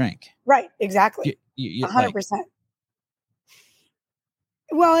get the drink. Right. Exactly. 100%.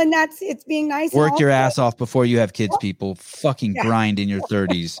 Well, and it's being nice. Work your ass off before you have kids, people. Fucking grind in your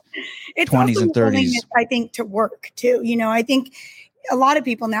 30s, it's 20s and 30s. I think to work too. You know, I think a lot of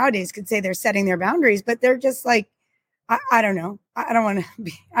people nowadays could say they're setting their boundaries, but they're just like, I don't know. I don't want to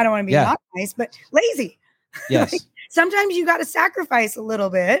be not nice, but lazy. Yes. Like, sometimes you got to sacrifice a little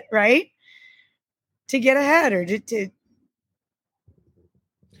bit, right? To get ahead or to.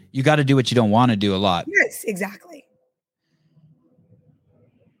 You got to do what you don't want to do a lot. Yes, exactly.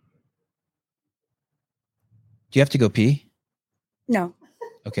 Do you have to go pee? No.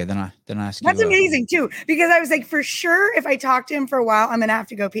 Okay, then I ask you. That's amazing too, because I was like, for sure, if I talk to him for a while, I'm gonna have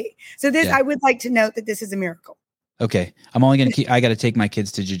to go pee. So I would like to note that this is a miracle. Okay, I'm only gonna I got to take my kids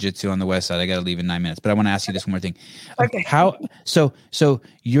to jiu-jitsu on the west side. I got to leave in 9 minutes, but I want to ask you this one more thing. Okay. So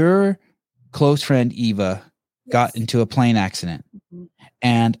your close friend Eva got into a plane accident,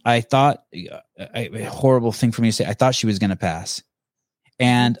 and I thought a horrible thing for me to say. I thought she was gonna pass,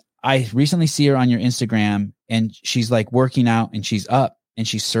 and I recently see her on your Instagram and she's like working out and she's up and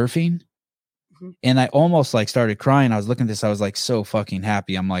she's surfing. And I almost like started crying. I was looking at this. I was like so fucking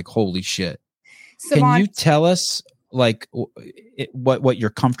happy. I'm like, holy shit. Can you tell us like what you're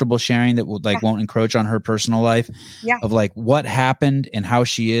comfortable sharing that would won't encroach on her personal life of like what happened and how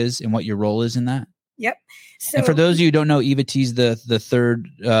she is and what your role is in that? Yep. So, and for those of you who don't know, Eva T's the third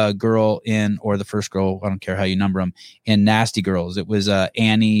girl or the first girl, I don't care how you number them, in Nasty Girls. It was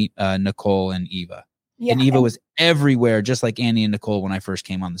Annie, Nicole, and Eva. Yeah, and Eva was everywhere, just like Annie and Nicole when I first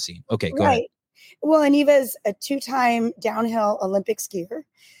came on the scene. Okay, go ahead. Well, and Eva's a 2-time downhill Olympic skier.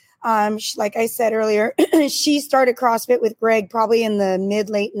 Like I said earlier, she started CrossFit with Greg probably in the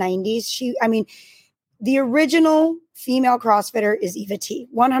mid-late 90s. The original female CrossFitter is Eva T.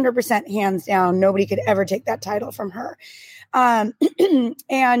 100% hands down. Nobody could ever take that title from her.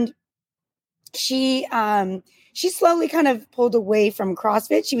 And she slowly kind of pulled away from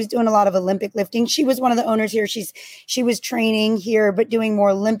CrossFit. She was doing a lot of Olympic lifting. She was one of the owners here. She was training here, but doing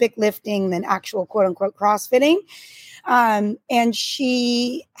more Olympic lifting than actual quote unquote CrossFitting. And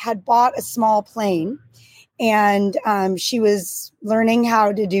she had bought a small plane. And she was learning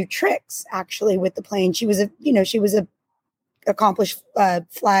how to do tricks actually with the plane. She was a accomplished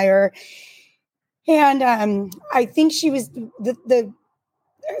flyer. And I think she was the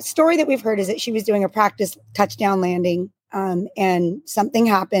story that we've heard is that she was doing a practice touchdown landing and something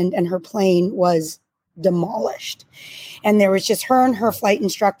happened and her plane was demolished. And there was just her and her flight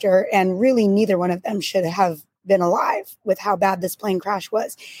instructor, and really neither one of them should have been alive with how bad this plane crash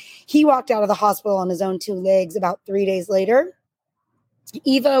was. He walked out of the hospital on his own 2 legs about 3 days later.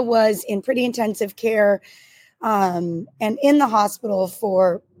 Eva was in pretty intensive care and in the hospital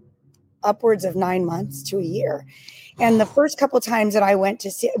for upwards of 9 months to a year. And the first couple of times that I went to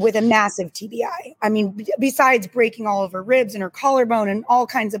see with a massive TBI, I mean, besides breaking all of her ribs and her collarbone and all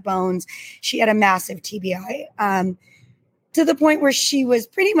kinds of bones, she had a massive TBI, to the point where she was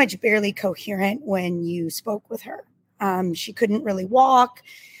pretty much barely coherent when you spoke with her. She couldn't really walk.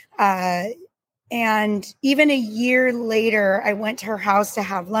 And even a year later, I went to her house to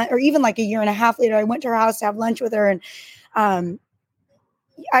have lunch, or even like a year and a half later, I went to her house to have lunch with her. And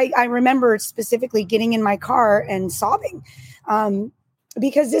I remember specifically getting in my car and sobbing,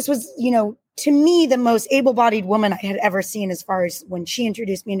 because this was, to me, the most able-bodied woman I had ever seen as far as when she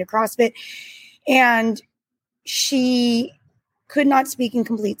introduced me into CrossFit. And she could not speak in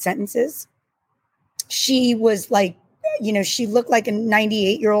complete sentences. She was like, she looked like a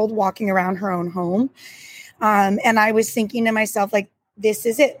 98-year-old walking around her own home. And I was thinking to myself, like, this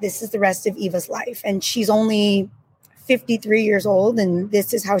is it. This is the rest of Eva's life. And she's only 53 years old, and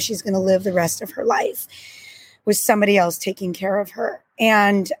this is how she's going to live the rest of her life, with somebody else taking care of her.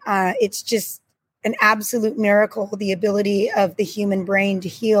 And it's just an absolute miracle, the ability of the human brain to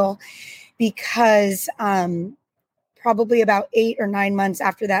heal, because probably about 8 or 9 months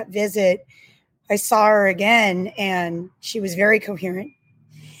after that visit, I saw her again, and she was very coherent.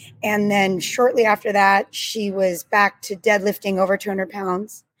 And then shortly after that, she was back to deadlifting over 200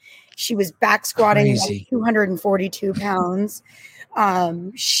 pounds. She was back squatting like 242 pounds.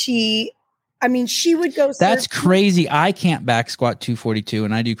 She would go. That's crazy. I can't back squat 242,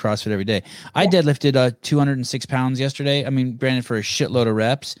 and I do CrossFit every day. I deadlifted 206 pounds yesterday. I mean, granted, for a shitload of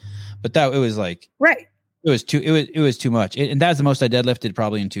reps, but it was like, right. It was too much. And that's the most I deadlifted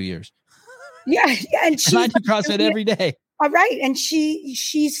probably in 2 years. Yeah. And I do CrossFit every day. All right. And she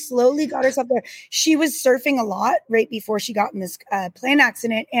slowly got herself there. She was surfing a lot right before she got in this plane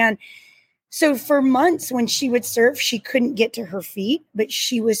accident. And so for months when she would surf, she couldn't get to her feet, but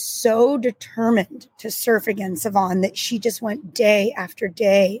she was so determined to surf again, Savon, that she just went day after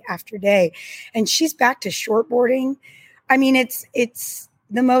day after day. And she's back to shortboarding. I mean, it's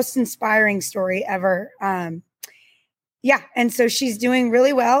the most inspiring story ever. Yeah. And so she's doing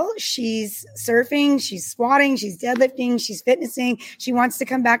really well. She's surfing, she's squatting, she's deadlifting, she's fitnessing. She wants to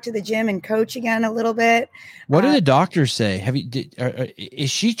come back to the gym and coach again a little bit. What do the doctors say?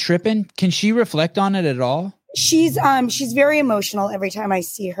 Is she tripping? Can she reflect on it at all? She's very emotional every time I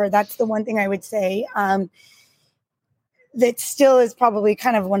see her. That's the one thing I would say. That still is probably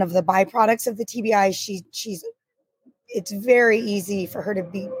kind of one of the byproducts of the TBI. It's very easy for her to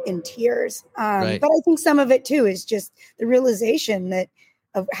be in tears. Right. But I think some of it too is just the realization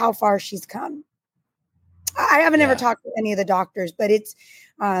of how far she's come. I haven't ever talked to any of the doctors, but I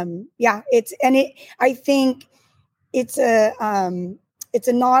think it's a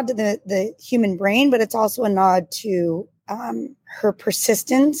nod to the human brain, but it's also a nod to her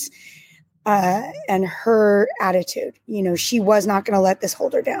persistence and her attitude. She was not going to let this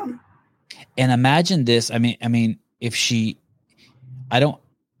hold her down. And imagine this. I mean,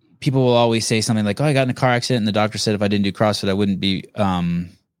 people will always say something like, oh, I got in a car accident and the doctor said if I didn't do CrossFit, I wouldn't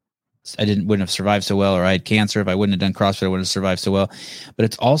have survived so well, or I had cancer. If I wouldn't have done CrossFit, I wouldn't have survived so well. But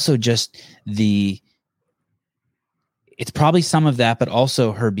it's also just it's probably some of that, but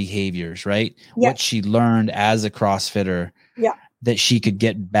also her behaviors, right? Yeah. What she learned as a CrossFitter. Yeah. That she could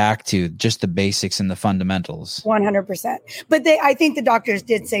get back to just the basics and the fundamentals. 100%. But I think the doctors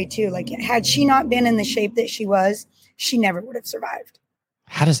did say too, like, had she not been in the shape that she was, she never would have survived.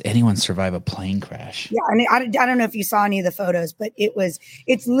 How does anyone survive a plane crash? Yeah. I mean, I don't know if you saw any of the photos, but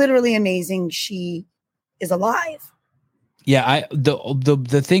it's literally amazing. She is alive. Yeah.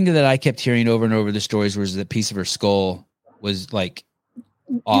 The thing that I kept hearing over and over the stories was that piece of her skull was like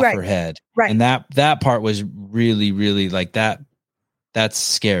off her head. Right. And that part was really, really like that. That's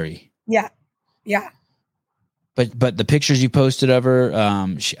scary. Yeah. Yeah. But the pictures you posted of her,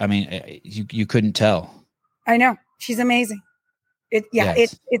 you couldn't tell. I know. She's amazing.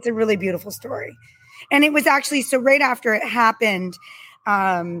 It's a really beautiful story. And it was actually, so right after it happened,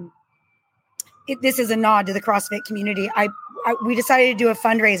 this is a nod to the CrossFit community. We decided to do a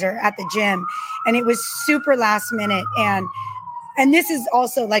fundraiser at the gym, and it was super last minute. And this is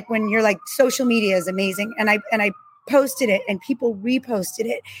also like when you're like, social media is amazing. And I posted it and people reposted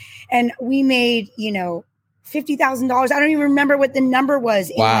it, and we made $50,000. I don't even remember what the number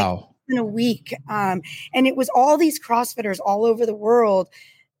was. Wow. In a week. And it was all these CrossFitters all over the world,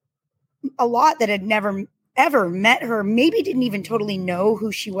 a lot that had never ever met her, maybe didn't even totally know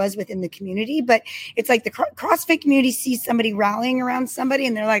who she was within the community. But it's like the CrossFit community sees somebody rallying around somebody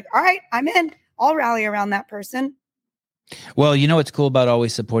and they're like, all right, I'm in, I'll rally around that person. Well, you know what's cool about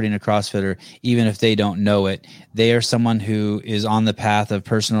always supporting a CrossFitter, even if they don't know it, they are someone who is on the path of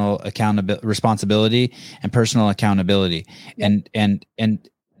personal responsibility and personal accountability. Yep. And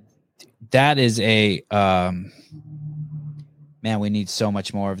that is a man, we need so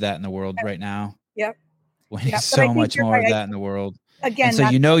much more of that in the world right now. Yep. We need Yep. But I so think much you're more of right. that in the world. And Again,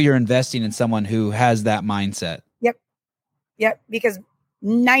 so you're investing in someone who has that mindset. Yep. Yep. Because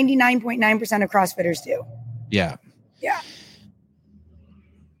 99.9% of CrossFitters do. Yeah. Yeah.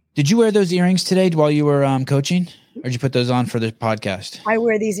 Did you wear those earrings today while you were coaching, or did you put those on for the podcast? I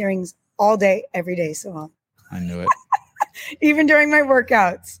wear these earrings all day, every day. So I knew it. Even during my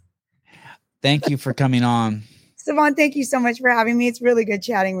workouts. Thank you for coming on. Savon, thank you so much for having me. It's really good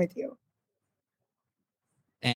chatting with you.